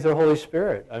sensitivity to the Holy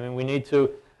Spirit. I mean, we need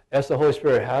to ask the Holy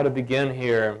Spirit how to begin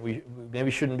here. We maybe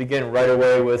shouldn't begin right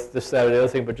away with this, that, or the other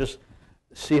thing, but just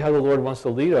see how the Lord wants to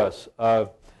lead us.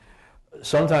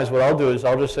 Sometimes what I'll do is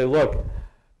I'll just say, look,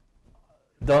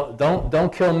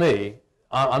 don't kill me.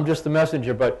 I'm just the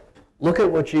messenger, but look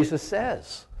at what Jesus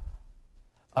says.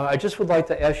 I just would like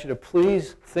to ask you to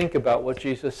please think about what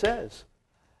Jesus says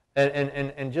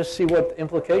and just see what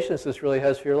implications this really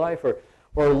has for your life.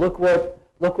 Or look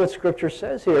what Scripture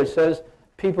says here. It says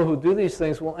people who do these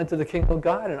things will enter the kingdom of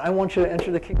God, and I want you to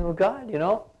enter the kingdom of God,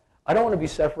 I don't want to be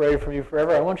separated from you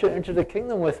forever. I want you to enter the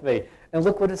kingdom with me. And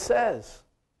look what it says.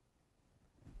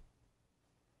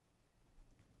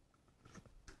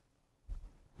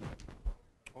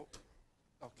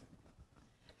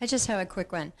 I just have a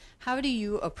quick one. How do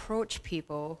you approach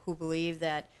people who believe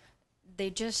that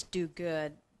they just do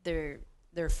good, they're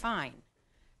fine?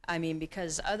 I mean,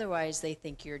 because otherwise they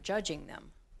think you're judging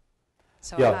them.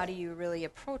 So how do you really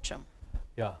approach them?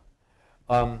 Yeah.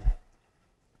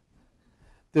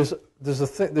 There's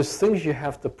things you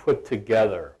have to put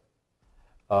together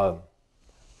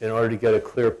in order to get a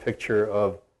clear picture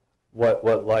of what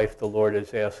life the Lord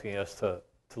is asking us to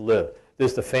live.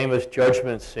 There's the famous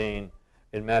judgment scene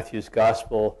in Matthew's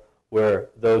Gospel where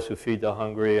those who feed the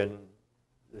hungry and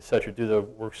etc. do the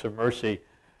works of mercy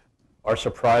are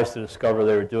surprised to discover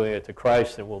they were doing it to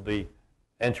Christ and will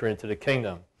enter into the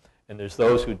kingdom. And there's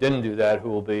those who didn't do that who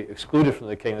will be excluded from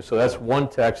the kingdom. So that's one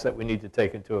text that we need to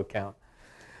take into account.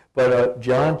 But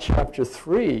John chapter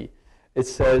 3, it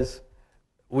says,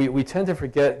 we tend to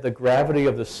forget the gravity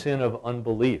of the sin of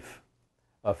unbelief.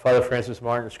 Father Francis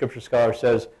Martin, a scripture scholar,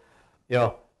 says,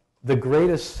 the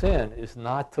greatest sin is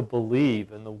not to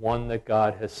believe in the one that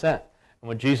God has sent. And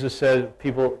when Jesus said,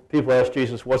 people ask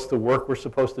Jesus, what's the work we're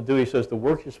supposed to do? He says, the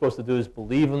work you're supposed to do is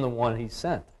believe in the one he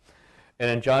sent.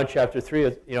 And in John chapter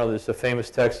 3, there's a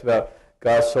famous text about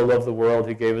God so loved the world,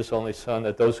 he gave his only son,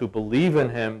 that those who believe in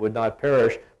him would not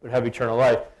perish, but have eternal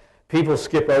life. People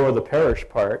skip over the perish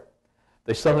part.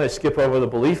 They sometimes skip over the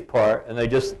belief part, and they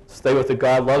just stay with the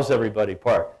God loves everybody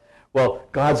part. Well,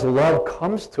 God's love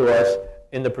comes to us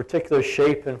in the particular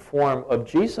shape and form of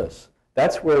Jesus.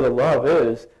 That's where the love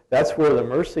is. That's where the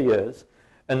mercy is.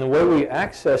 And the way we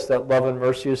access that love and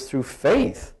mercy is through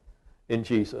faith in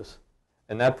Jesus.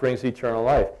 And that brings eternal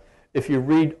life. If you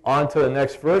read on to the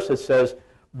next verse, it says,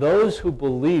 those who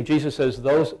believe, Jesus says,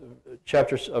 verse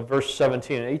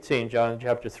 17 and 18, John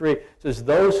chapter 3, says,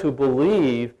 those who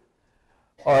believe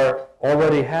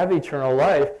already have eternal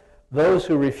life. Those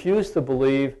who refuse to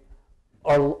believe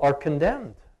are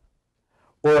condemned.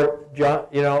 Or John,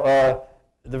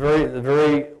 the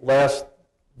very last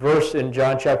verse in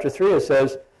John chapter 3, it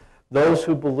says, those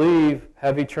who believe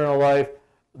have eternal life.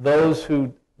 Those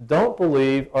who don't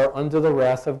believe are under the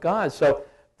wrath of God. So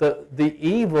the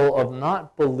evil of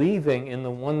not believing in the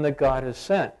one that God has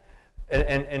sent,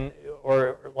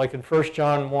 or like in 1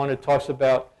 John 1, it talks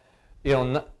about,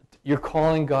 you're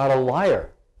calling God a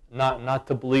liar, not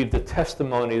to believe the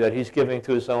testimony that he's giving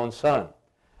to his own son.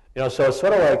 So it's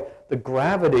sort of like the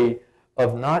gravity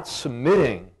of not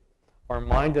submitting our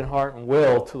mind and heart and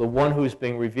will to the one who's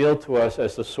being revealed to us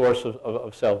as the source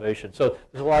of salvation. So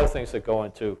there's a lot of things that go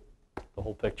into the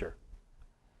whole picture.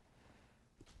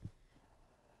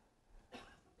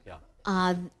 Yeah.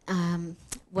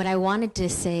 What I wanted to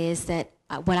say is that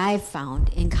what I've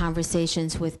found in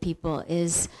conversations with people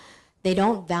is they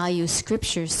don't value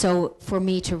Scripture. So for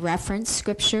me to reference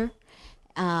Scripture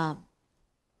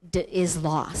is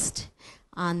lost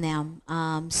on them.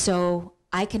 So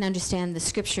I can understand the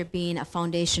Scripture being a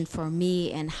foundation for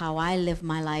me and how I live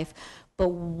my life, but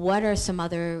what are some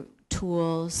other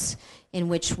tools in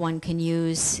which one can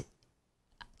use,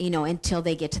 until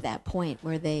they get to that point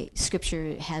where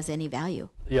Scripture has any value?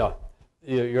 Yeah,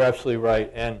 you're absolutely right.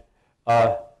 And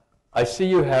I see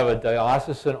you have a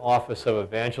diocesan office of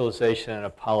evangelization and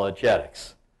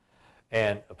apologetics.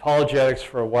 And apologetics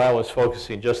for a while was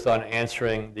focusing just on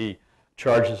answering the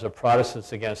charges of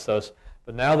Protestants against us,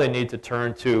 but now they need to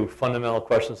turn to fundamental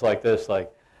questions like this,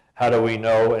 like how do we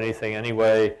know anything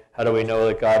anyway? How do we know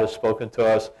that God has spoken to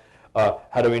us?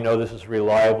 How do we know this is a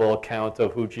reliable account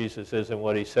of who Jesus is and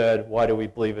what he said? Why do we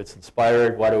believe it's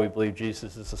inspired? Why do we believe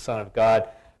Jesus is the Son of God?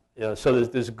 So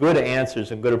there's good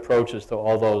answers and good approaches to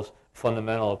all those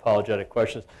fundamental apologetic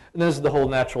questions. And this is the whole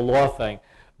natural law thing.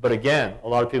 But again, a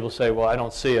lot of people say, well, I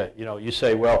don't see it. You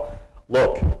say, well,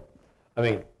 look, I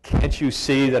mean, can't you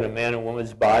see that a man and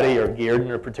woman's body are geared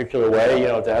in a particular way,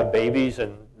 to have babies,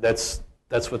 and that's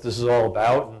what this is all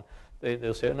about? And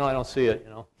they'll say, no, I don't see it,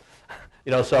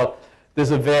 So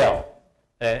there's a veil.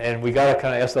 And we got to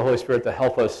kind of ask the Holy Spirit to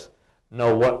help us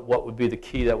know what would be the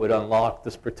key that would unlock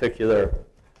this particular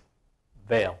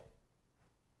veil.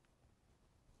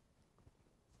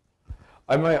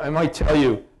 I might tell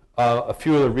you a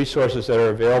few of the resources that are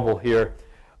available here.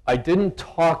 I didn't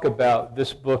talk about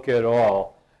this book at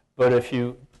all, but if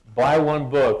you buy one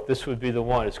book, this would be the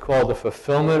one. It's called The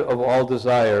Fulfillment of All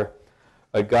Desire,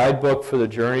 a guidebook for the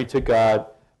journey to God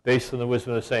based on the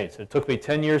wisdom of the saints. And it took me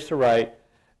 10 years to write,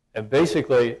 and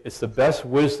basically it's the best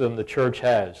wisdom the church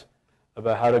has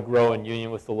about how to grow in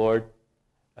union with the Lord,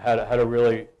 how to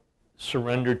really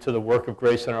surrender to the work of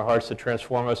grace in our hearts to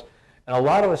transform us. And a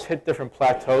lot of us hit different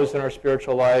plateaus in our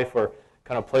spiritual life, or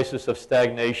kind of places of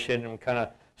stagnation, and kind of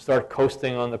start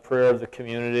coasting on the prayer of the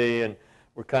community, and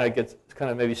we're kind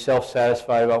of maybe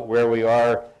self-satisfied about where we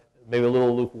are, maybe a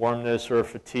little lukewarmness or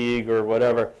fatigue or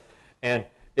whatever. And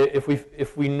if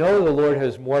we know the Lord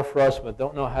has more for us but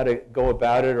don't know how to go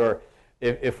about it, or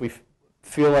if we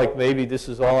feel like maybe this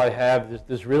is all I have,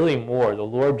 there's really more. The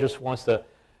Lord just wants to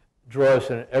draw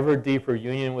us in an ever deeper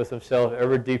union with himself,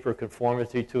 ever deeper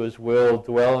conformity to his will,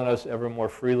 dwell in us ever more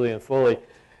freely and fully.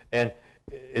 And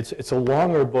it's a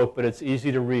longer book, but it's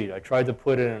easy to read. I tried to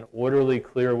put it in an orderly,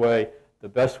 clear way, the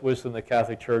best wisdom the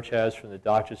Catholic Church has from the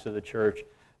doctrines of the Church.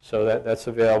 So that's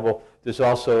available. There's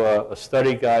also a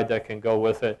study guide that can go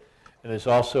with it. And there's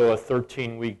also a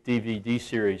 13-week DVD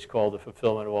series called The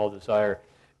Fulfillment of All Desire.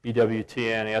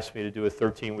 EWTN asked me to do a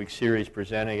 13-week series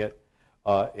presenting it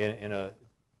in a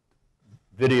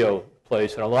video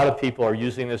place. And a lot of people are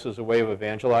using this as a way of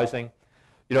evangelizing.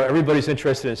 Everybody's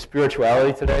interested in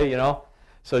spirituality today,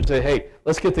 So I'd say, hey,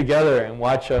 let's get together and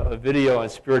watch a video on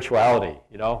spirituality,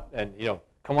 and,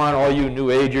 come on, all you New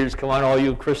Agers, come on, all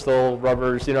you crystal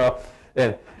rubbers,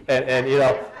 and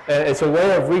it's a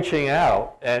way of reaching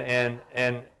out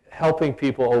and helping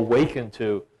people awaken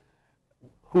to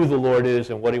who the Lord is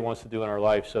and what he wants to do in our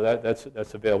life. So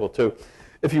that's available too.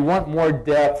 If you want more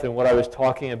depth in what I was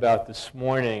talking about this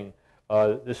morning,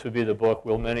 this would be the book,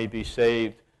 Will Many Be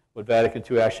Saved? What Vatican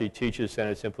II actually teaches and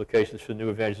its implications for new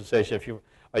evangelization.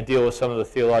 I deal with some of the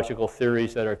theological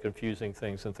theories that are confusing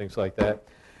things and things like that.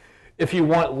 If you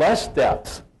want less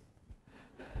depth,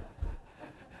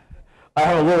 I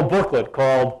have a little booklet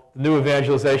called New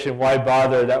Evangelization, Why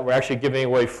Bother, that we're actually giving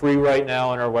away free right now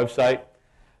on our website.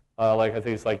 I think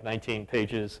it's like 19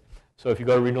 pages. So if you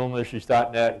go to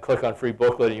renewalministries.net and click on free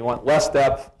booklet and you want less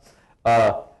depth,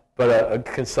 but a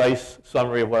concise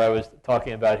summary of what I was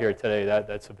talking about here today,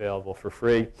 that's available for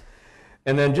free.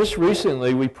 And then just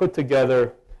recently, we put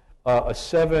together a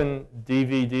 7-talk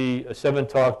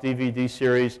DVD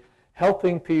series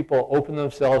helping people open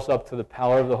themselves up to the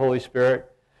power of the Holy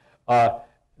Spirit,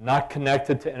 not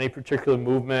connected to any particular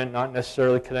movement, not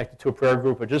necessarily connected to a prayer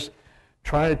group, but just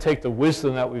trying to take the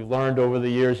wisdom that we've learned over the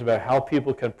years about how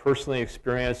people can personally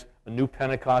experience a new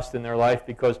Pentecost in their life.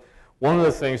 Because one of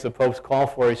the things the Pope's call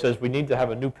for, he says, we need to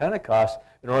have a new Pentecost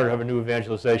in order to have a new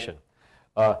evangelization.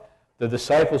 The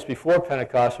disciples before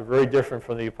Pentecost are very different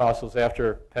from the apostles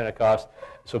after Pentecost.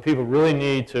 So people really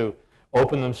need to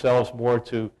open themselves more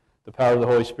to the power of the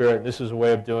Holy Spirit. And this is a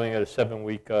way of doing it, a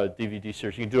 7-week DVD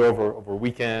series. You can do it over a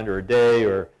weekend or a day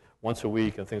or once a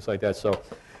week and things like that. So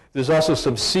there's also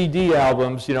some CD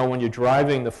albums. When you're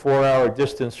driving the 4-hour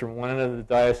distance from one end of the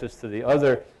diocese to the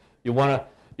other, you want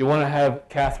to have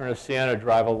Catherine of Siena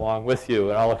drive along with you,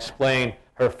 and I'll explain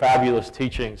her fabulous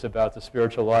teachings about the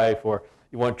spiritual life. Or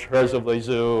you want Therese of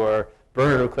Lisieux or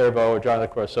Bernard of Clairvaux or John of the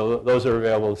Cross. So those are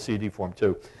available in CD form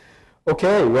too.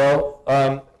 Okay, well,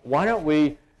 why don't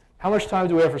we, how much time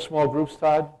do we have for small groups,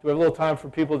 Todd? Do we have a little time for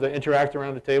people to interact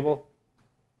around the table?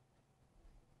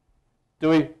 Do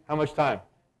we? How much time?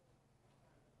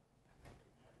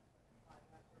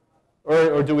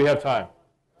 Or do we have time?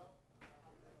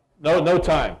 No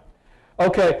time.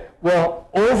 Okay, well,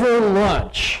 over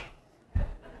lunch,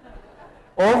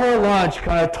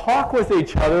 kind of talk with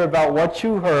each other about what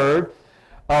you heard,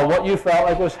 what you felt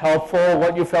like was helpful,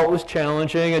 what you felt was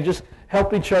challenging, and just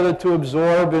help each other to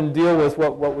absorb and deal with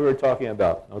what we were talking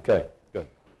about. Okay, good.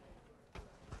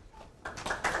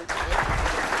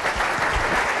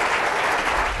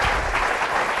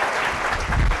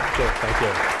 Okay, thank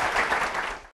you.